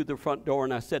came through the front door,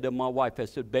 and I said to my wife, I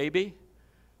said, baby,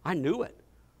 I knew it.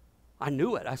 I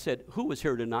knew it. I said, who was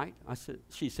here tonight?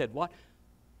 She said, what?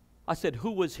 I said,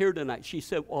 who was here tonight? She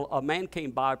said, well, a man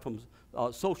came by from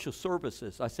social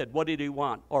services. I said, what did he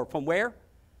want? Or from where?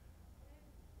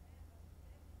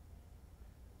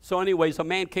 So anyways, a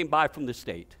man came by from the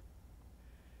state.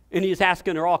 And he's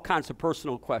asking her all kinds of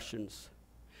personal questions.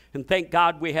 And thank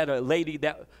God we had a lady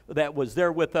that was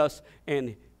there with us.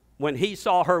 And when he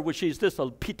saw her, which she's just a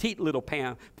petite little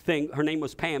Pam thing, her name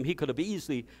was Pam, he could have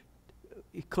easily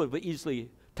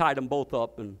tied them both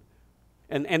up.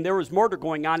 And there was murder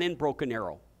going on in Broken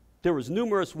Arrow. There was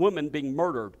numerous women being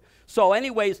murdered. So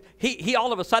anyways, he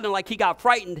all of a sudden, like he got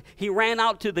frightened, he ran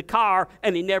out to the car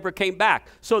and he never came back.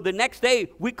 So the next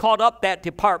day, we called up that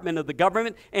department of the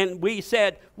government and we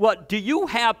said, what, do you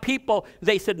have people?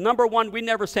 They said, number one, we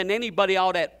never send anybody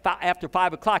out after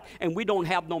 5 o'clock, and we don't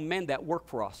have no men that work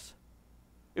for us.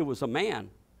 It was a man.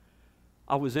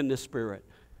 I was in the Spirit.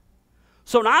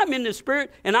 So now I'm in the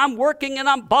Spirit, and I'm working, and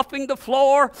I'm buffing the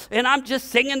floor, and I'm just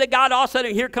singing to God. All of a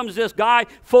sudden, here comes this guy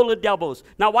full of devils.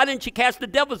 Now, why didn't you cast the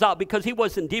devils out? Because he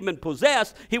wasn't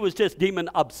demon-possessed. He was just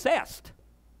demon-obsessed.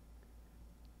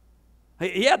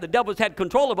 Yeah, the devils had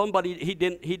control of him, but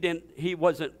he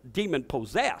wasn't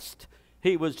demon-possessed.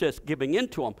 He was just giving in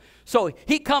to him. So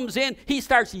he comes in, he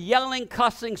starts yelling,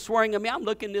 cussing, swearing at me. I'm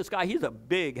looking at this guy. He's a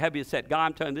big, heavy-set guy.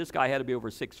 I'm telling you, this guy had to be over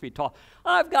 6 feet tall.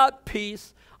 I've got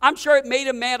peace. I'm sure it made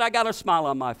him mad. I got a smile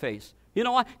on my face. You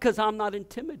know why? Because I'm not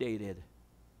intimidated.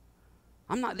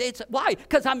 Why?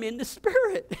 Because I'm in the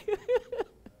Spirit.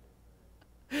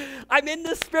 I'm in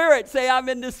the Spirit. Say, I'm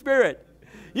in the Spirit.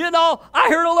 You know, I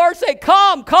heard the Lord say,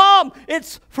 come, come.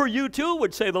 It's for you too,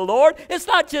 would say the Lord. It's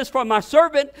not just for my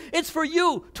servant. It's for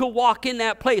you to walk in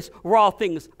that place where all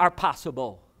things are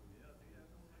possible.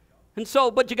 And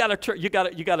so, but you got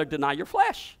to deny your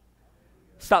flesh.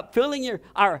 Stop filling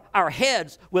our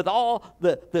heads with all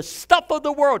the stuff of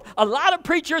the world. A lot of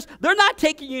preachers, they're not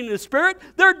taking you in the Spirit.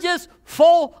 They're just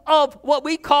full of what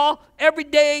we call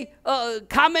everyday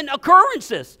common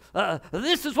occurrences.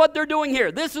 This is what they're doing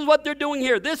here. This is what they're doing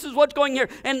here. This is what's going here.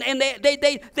 And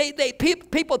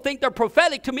people think they're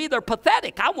prophetic. To me, they're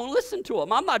pathetic. I won't listen to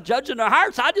them. I'm not judging their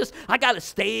hearts. I got to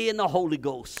stay in the Holy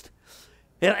Ghost.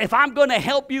 If I'm going to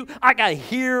help you, I got to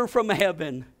hear from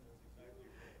heaven.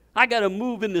 I got to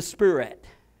move in the Spirit.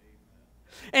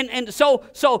 And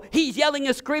so he's yelling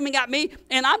and screaming at me,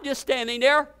 and I'm just standing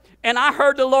there, and I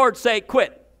heard the Lord say,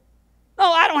 quit.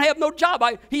 No, I don't have no job.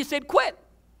 He said, quit.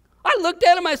 I looked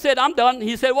at him, I said, I'm done.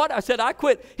 He said, what? I said, I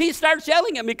quit. He starts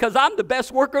yelling at me because I'm the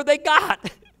best worker they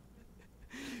got.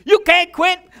 You can't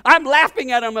quit. I'm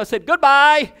laughing at him. I said,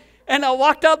 goodbye. And I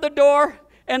walked out the door,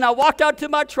 and I walked out to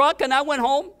my truck, and I went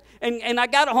home. And I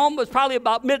got home, it was probably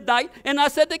about midnight, and I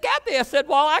said to Kathy, I said,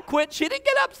 well, I quit. She didn't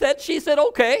get upset. She said,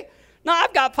 okay. Now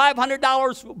I've got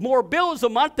 $500 more bills a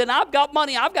month than I've got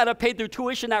money. I've got to pay through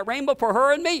tuition at Rhema for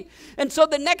her and me. And so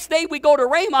the next day we go to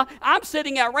Rhema. I'm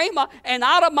sitting at Rhema, and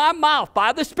out of my mouth,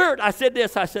 by the Spirit, I said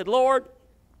this. I said, Lord,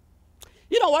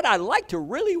 you know what? I'd like to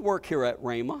really work here at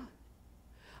Rhema.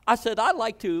 I said, I'd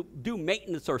like to do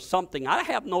maintenance or something. I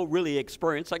have no really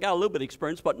experience. I got a little bit of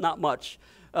experience, but not much.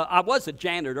 I was a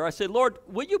janitor. I said, Lord,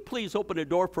 will you please open a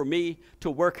door for me to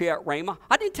work here at Rhema?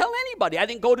 I didn't tell anybody. I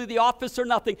didn't go to the office or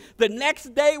nothing. The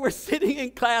next day, we're sitting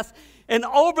in class, and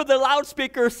over the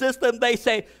loudspeaker system, they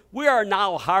say, we are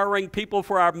now hiring people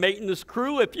for our maintenance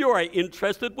crew. If you are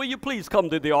interested, will you please come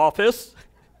to the office?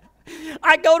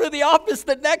 I go to the office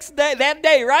the next day, that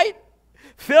day, right?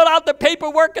 Filled out the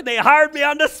paperwork, and they hired me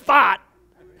on the spot.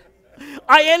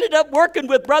 I ended up working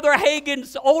with Brother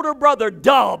Hagin's older brother,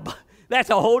 Dub. That's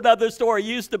a whole other story.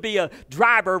 He used to be a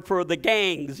driver for the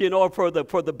gangs, you know, for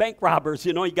the bank robbers.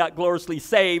 You know, he got gloriously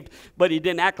saved, but he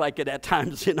didn't act like it at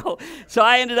times, you know. So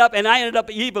I ended up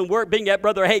even being at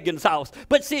Brother Hagin's house.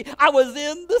 But see, I was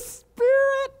in the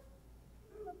Spirit.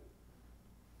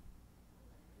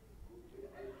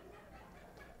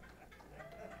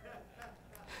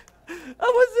 I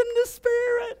was in the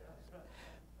Spirit.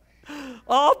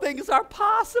 All things are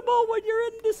possible when you're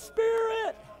in the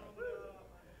Spirit.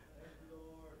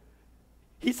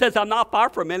 He says, I'm not far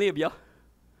from any of you.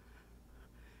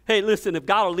 Hey, listen, if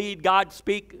God will lead, God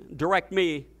speak, direct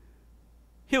me,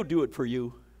 He'll do it for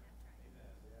you.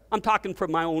 I'm talking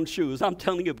from my own shoes. I'm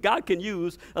telling you, if God can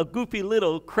use a goofy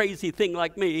little crazy thing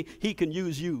like me, He can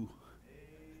use you.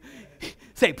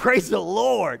 Say, praise the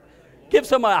Lord. Give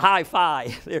someone a high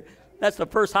five. That's the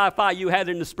first high five you had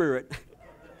in the Spirit.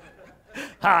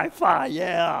 High five,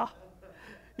 yeah.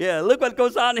 Yeah, look what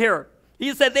goes on here.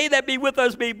 He said, they that be with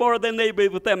us be more than they be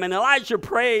with them. And Elijah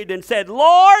prayed and said,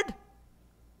 Lord,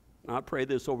 I pray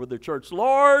this over the church.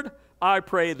 Lord, I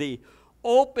pray thee,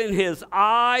 open his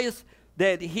eyes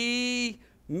that he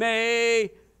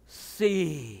may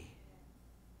see.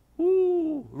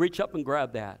 Ooh, reach up and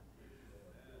grab that.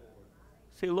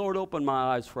 Say, Lord, open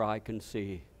my eyes for I can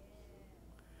see.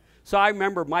 So I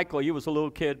remember Michael, he was a little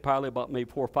kid, probably about maybe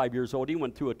 4 or 5 years old. He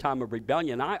went through a time of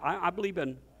rebellion. I believe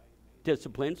in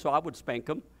discipline, so I would spank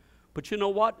him. But you know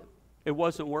what? It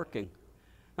wasn't working.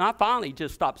 And I finally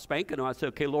just stopped spanking him. I said,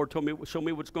 okay, Lord, show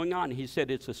me what's going on. He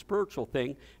said, it's a spiritual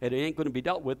thing, and it ain't going to be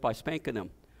dealt with by spanking him.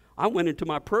 I went into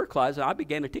my prayer closet, and I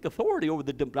began to take authority over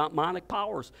the demonic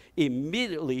powers.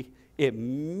 Immediately,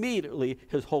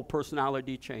 his whole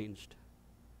personality changed.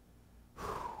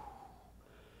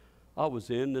 I was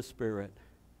in the Spirit.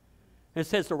 And it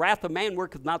says, the wrath of man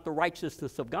worketh not the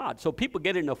righteousness of God. So people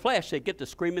get in the flesh. They get to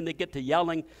screaming. They get to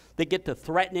yelling. They get to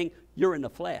threatening. You're in the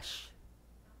flesh.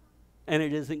 And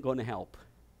it isn't going to help.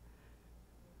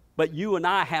 But you and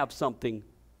I have something.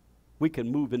 We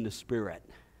can move in the Spirit.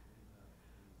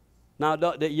 Now,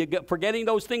 you get forgetting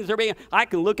those things. I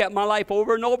can look at my life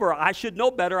over and over. I should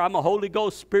know better. I'm a Holy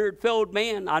Ghost, Spirit-filled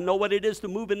man. I know what it is to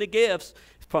move in the gifts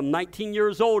from 19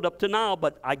 years old up to now,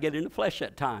 but I get in the flesh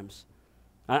at times.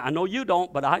 I know you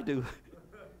don't, but I do.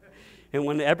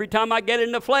 And every time I get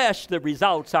in the flesh, the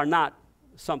results are not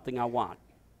something I want.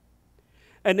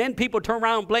 And then people turn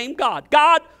around and blame God.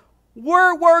 God,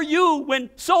 where were you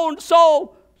when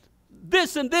so-and-so,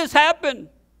 this and this happened?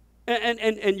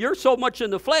 And you're so much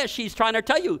in the flesh, he's trying to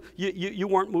tell you, you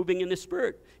weren't moving in the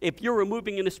Spirit. If you were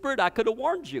moving in the Spirit, I could have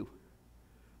warned you.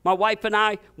 My wife and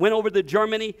I went over to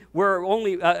Germany where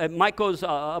only Michael's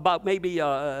about maybe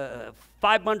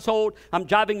 5 months old. I'm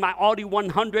driving my Audi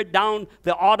 100 down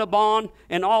the Autobahn,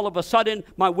 and all of a sudden,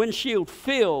 my windshield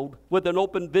filled with an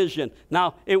open vision.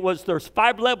 Now, there's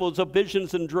 5 levels of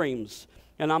visions and dreams.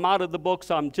 And I'm out of the books.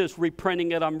 I'm just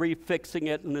reprinting it. I'm refixing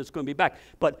it, and it's going to be back.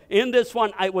 But in this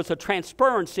one, it was a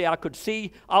transparency. I could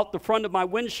see out the front of my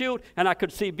windshield, and I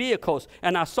could see vehicles.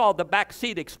 And I saw the back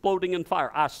seat exploding in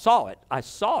fire. I saw it. I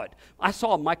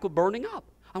saw Michael burning up.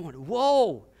 I went,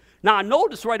 whoa. Now, I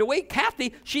noticed right away,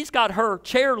 Kathy, she's got her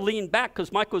chair leaned back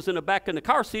because Michael's in the back in the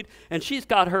car seat, and she's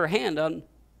got her hand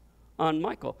on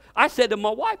Michael. I said to my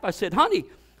wife, I said, honey,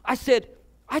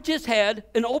 I just had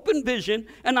an open vision,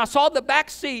 and I saw the back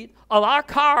seat of our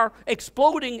car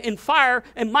exploding in fire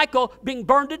and Michael being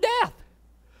burned to death.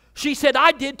 She said,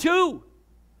 I did too.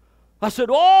 I said,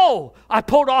 oh. I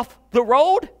pulled off the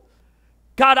road,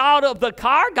 got out of the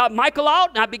car, got Michael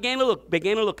out, and I began to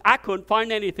look. I couldn't find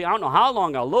anything. I don't know how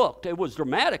long I looked. It was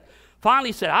dramatic.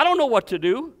 Finally said, I don't know what to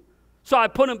do. So I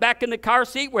put him back in the car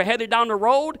seat. We're headed down the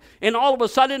road, and all of a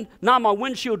sudden, now my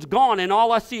windshield's gone, and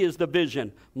all I see is the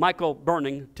vision. Michael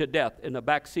burning to death in the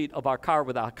back seat of our car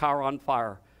with our car on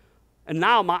fire. And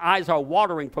now my eyes are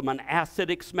watering from an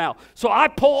acidic smell. So I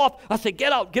pull off. I say,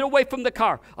 get out. Get away from the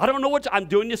car. I don't know I'm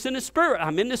doing this in the Spirit.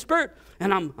 I'm in the Spirit.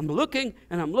 And I'm looking,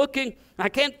 and I'm looking. I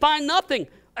can't find nothing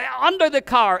under the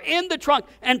car, in the trunk.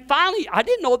 And finally, I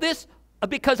didn't know this,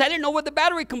 because I didn't know where the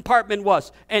battery compartment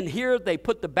was. And here they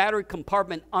put the battery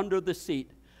compartment under the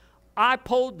seat. I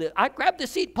grabbed the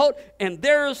seat, and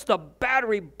there's the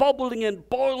battery bubbling and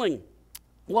boiling.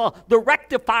 Well, the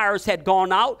rectifiers had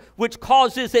gone out, which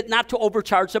causes it not to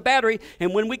overcharge the battery.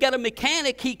 And when we got a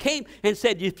mechanic, he came and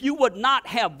said, if you would not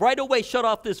have right away shut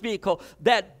off this vehicle,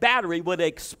 that battery would have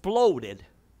exploded.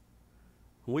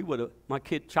 My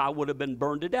child would have been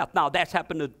burned to death. Now, that's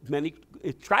happened to many,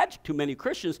 it's tragic to many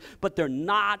Christians, but they're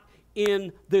not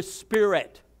in the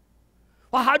Spirit.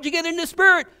 Well, how'd you get in the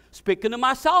Spirit? Speaking to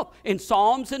myself in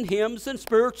psalms and hymns and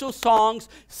spiritual songs,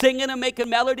 singing and making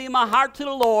melody in my heart to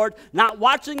the Lord, not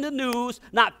watching the news,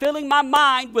 not filling my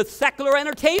mind with secular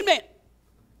entertainment.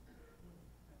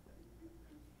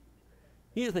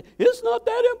 You think, it's not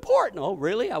that important. Oh,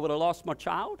 really? I would have lost my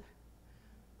child?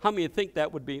 How many think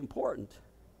that would be important?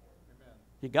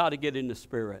 You got to get in the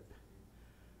Spirit.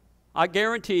 I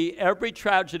guarantee every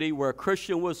tragedy where a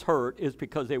Christian was hurt is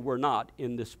because they were not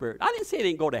in the Spirit. I didn't say they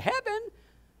didn't go to heaven.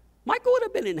 Michael would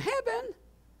have been in heaven.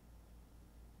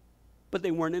 But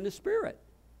they weren't in the Spirit.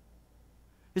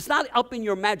 It's not up in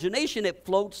your imagination. It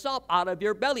floats up out of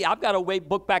your belly. I've got a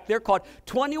book back there called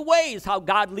 20 Ways How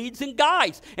God Leads and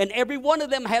Guides. And every one of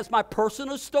them has my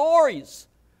personal stories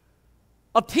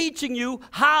of teaching you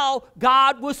how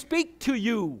God will speak to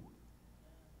you.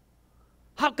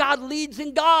 How God leads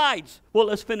and guides. Well,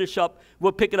 let's finish up.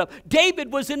 We'll pick it up.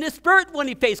 David was in the Spirit when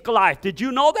he faced Goliath. Did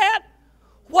you know that?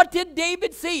 What did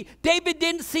David see? David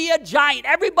didn't see a giant.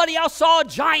 Everybody else saw a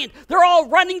giant. They're all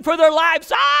running for their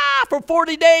lives. For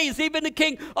 40 days, even the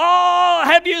king. Oh,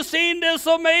 have you seen this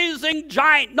amazing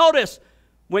giant? Notice,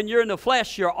 when you're in the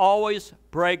flesh, you're always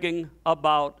bragging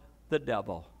about the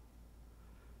devil.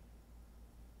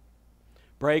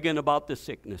 bragging about the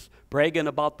sickness, bragging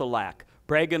about the lack,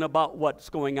 bragging about what's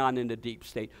going on in the deep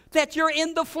state, that you're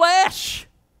in the flesh.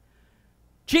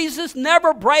 Jesus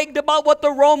never bragged about what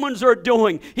the Romans are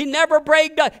doing. He never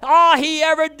bragged. All he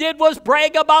ever did was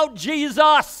brag about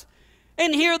Jesus.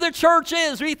 And here the church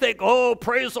is. We think, oh,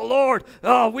 praise the Lord.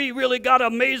 Oh, we really got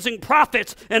amazing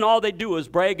prophets. And all they do is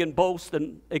brag and boast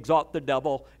and exalt the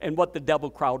devil and what the devil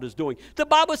crowd is doing. The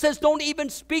Bible says don't even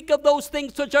speak of those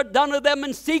things which are done to them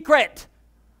in secret.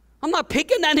 I'm not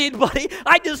picking on anybody.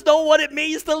 I just know what it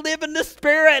means to live in the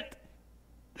Spirit.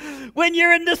 When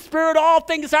you're in the Spirit, all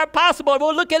things are possible.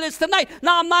 We'll look at this tonight.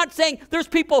 Now, I'm not saying there's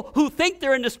people who think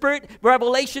they're in the Spirit,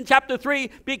 Revelation chapter 3,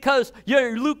 because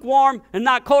you're lukewarm and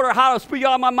not cold or hot, I'll spew you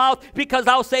out of my mouth, because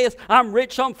thou sayest, I'm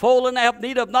rich, I'm full, and I have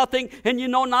need of nothing, and you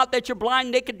know not that you're blind,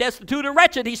 naked, destitute, and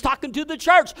wretched. He's talking to the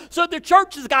church. So the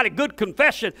church has got a good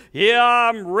confession. Yeah,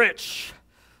 I'm rich.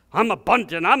 I'm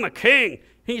abundant. I'm a king.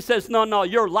 He says, no,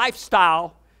 your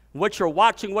lifestyle, what you're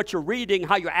watching, what you're reading,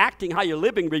 how you're acting, how you're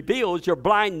living reveals you're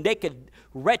blind, naked,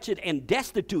 wretched, and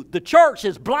destitute. The church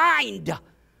is blind.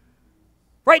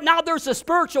 Right now there's a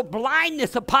spiritual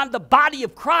blindness upon the body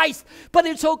of Christ, but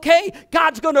it's okay.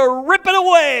 God's going to rip it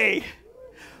away.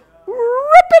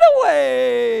 Rip it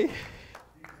away.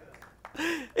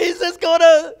 He's just going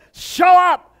to show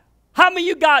up. How many of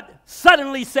you got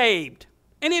suddenly saved?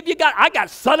 Any of you I got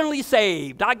suddenly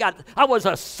saved. I was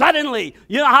a suddenly.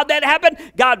 You know how that happened?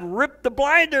 God ripped the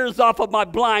blinders off of my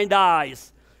blind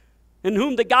eyes. In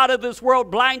whom the God of this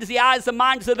world blinds the eyes and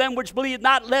minds of them which believe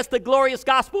not, lest the glorious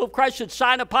gospel of Christ should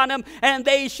shine upon them, and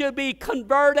they should be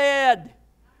converted.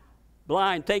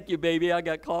 Blind. Thank you, baby. I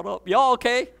got caught up. Y'all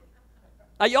okay?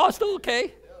 Are y'all still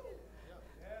okay?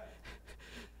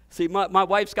 See, my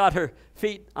wife's got her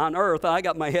feet on earth. I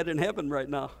got my head in heaven right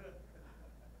now.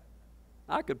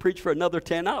 I could preach for another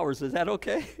 10 hours. Is that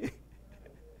okay?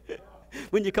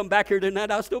 When you come back here tonight,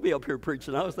 I'll still be up here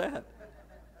preaching. How's that?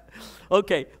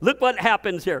 Okay, look what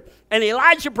happens here. And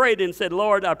Elijah prayed and said,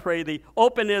 Lord, I pray thee,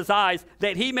 open his eyes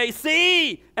that he may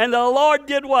see. And the Lord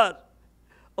did what?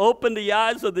 Opened the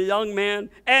eyes of the young man,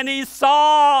 and he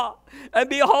saw. And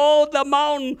behold, the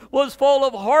mountain was full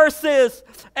of horses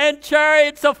and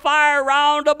chariots of fire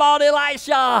round about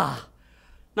Elisha.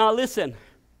 Now listen.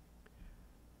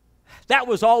 That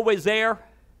was always there.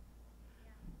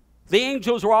 The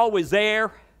angels were always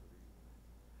there.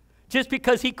 Just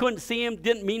because he couldn't see them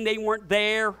didn't mean they weren't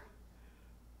there.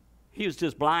 He was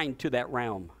just blind to that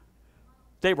realm.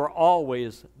 They were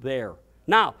always there.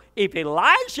 Now, if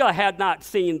Elijah had not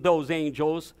seen those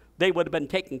angels, they would have been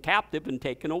taken captive and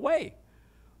taken away.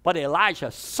 But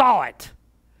Elijah saw it.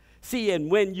 See,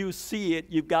 and when you see it,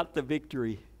 you've got the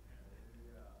victory.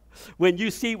 When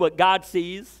you see what God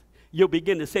sees, you'll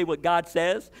begin to say what God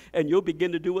says, and you'll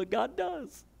begin to do what God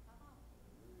does.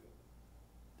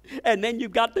 And then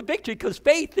you've got the victory, because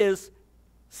faith is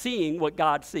seeing what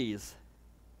God sees.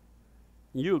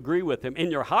 You agree with him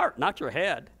in your heart, not your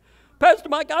head. Pastor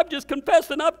Mike, I've just confessed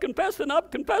and I've confessed and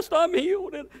I've confessed I'm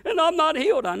healed, and I'm not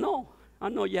healed. I know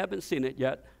you haven't seen it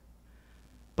yet.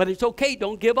 But it's okay,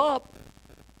 don't give up.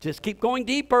 Just keep going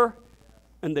deeper.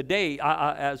 And the day,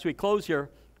 as we close here,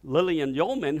 Lillian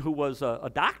Yeoman, who was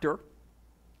a doctor,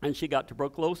 and she got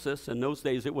tuberculosis. In those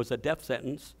days, it was a death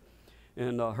sentence.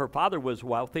 And her father was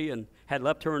wealthy and had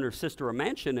left her and her sister a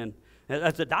mansion. And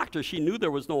as a doctor, she knew there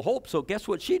was no hope. So guess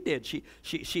what she did?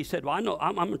 She said, well, I know,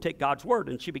 I'm going to take God's word.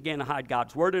 And she began to hide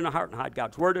God's word in her heart and hide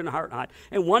God's word in her heart and hide.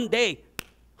 And one day,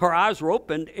 her eyes were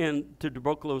opened and the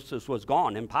tuberculosis was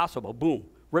gone, impossible. Boom,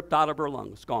 ripped out of her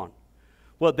lungs, gone.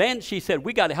 Well, then she said,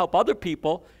 we got to help other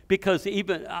people, because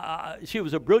even she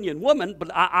was a brilliant woman, but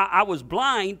I was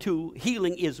blind to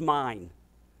healing is mine.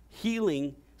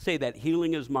 Healing, say that,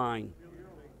 healing is mine.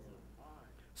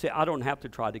 Say, I don't have to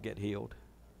try to get healed.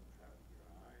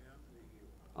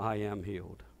 I am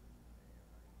healed.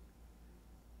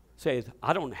 Say,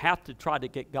 I don't have to try to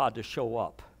get God to show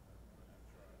up.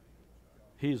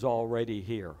 He's already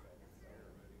here.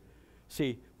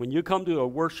 See, when you come to a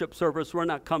worship service, we're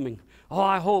not coming, oh,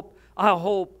 I hope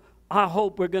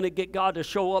we're going to get God to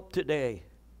show up today.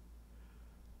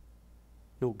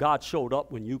 No, God showed up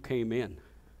when you came in.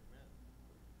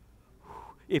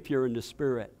 If you're in the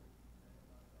Spirit.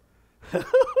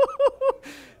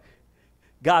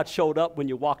 God showed up when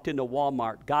you walked into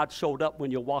Walmart. God showed up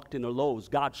when you walked into Lowe's.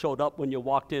 God showed up when you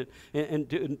walked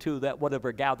into that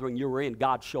whatever gathering you were in.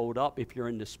 God showed up if you're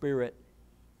in the Spirit.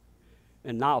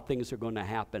 And now things are going to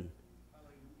happen.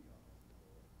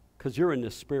 Because you're in the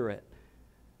Spirit.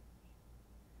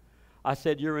 I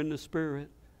said, you're in the Spirit.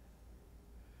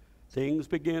 Things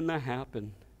begin to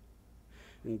happen.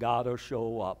 And God will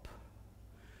show up.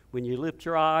 when you lift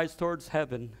your eyes towards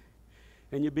heaven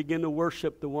and you begin to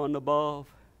worship the one above,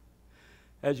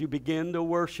 as you begin to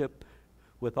worship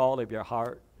with all of your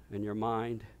heart and your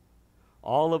mind,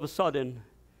 all of a sudden,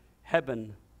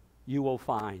 heaven you will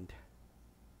find.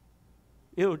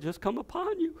 It'll just come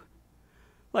upon you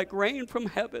like rain from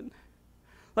heaven,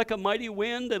 like a mighty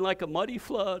wind and like a mighty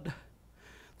flood.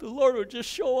 The Lord will just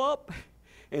show up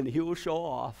and he will show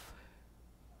off.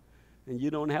 And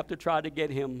you don't have to try to get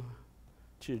him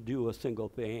to do a single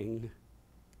thing.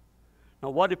 Now,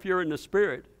 what if you're in the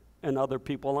Spirit and other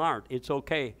people aren't? It's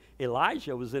okay.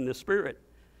 Elijah was in the Spirit,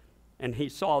 and he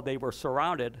saw they were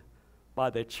surrounded by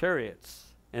the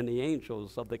chariots and the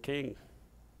angels of the king.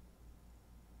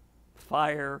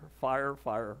 Fire, fire,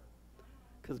 fire,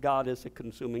 because God is a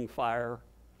consuming fire.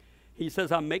 He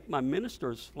says, I make my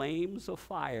ministers flames of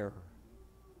fire.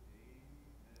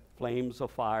 Flames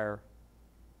of fire.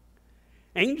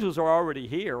 Angels are already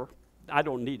here. I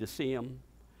don't need to see them.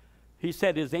 He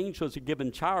said his angels are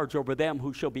given charge over them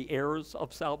who shall be heirs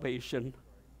of salvation.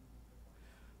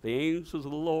 The angels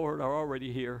of the Lord are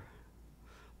already here.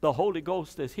 The Holy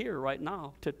Ghost is here right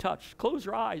now to touch. Close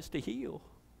your eyes to heal.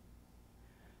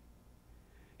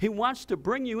 He wants to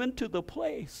bring you into the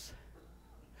place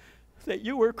that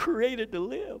you were created to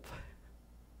live.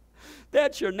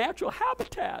 That's your natural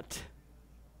habitat.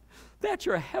 That's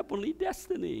your heavenly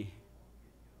destiny.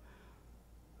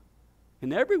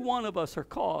 And every one of us are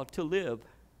called to live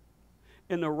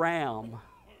in a realm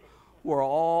where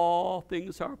all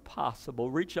things are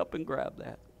possible. Reach up and grab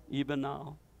that, even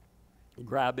now.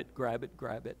 Grab it, grab it,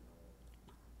 grab it.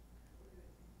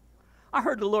 I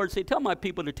heard the Lord say, tell my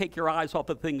people to take your eyes off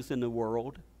of things in the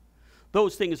world.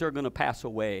 Those things are going to pass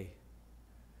away.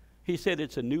 He said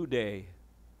it's a new day.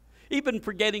 Even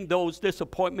forgetting those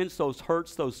disappointments, those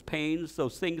hurts, those pains,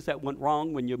 those things that went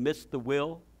wrong when you missed the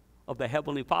will of the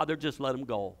Heavenly Father, just let them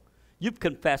go. You've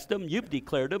confessed them, you've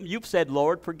declared them, you've said,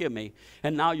 Lord, forgive me.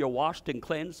 And now you're washed and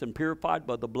cleansed and purified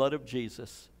by the blood of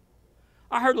Jesus.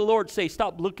 I heard the Lord say,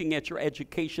 stop looking at your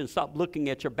education, stop looking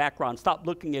at your background, stop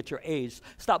looking at your age,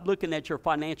 stop looking at your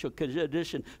financial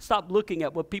condition, stop looking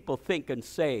at what people think and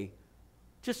say.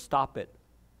 Just stop it.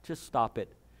 Just stop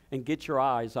it and get your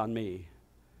eyes on me,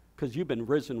 because you've been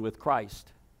risen with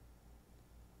Christ.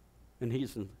 And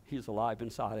he's alive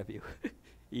inside of you,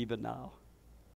 even now.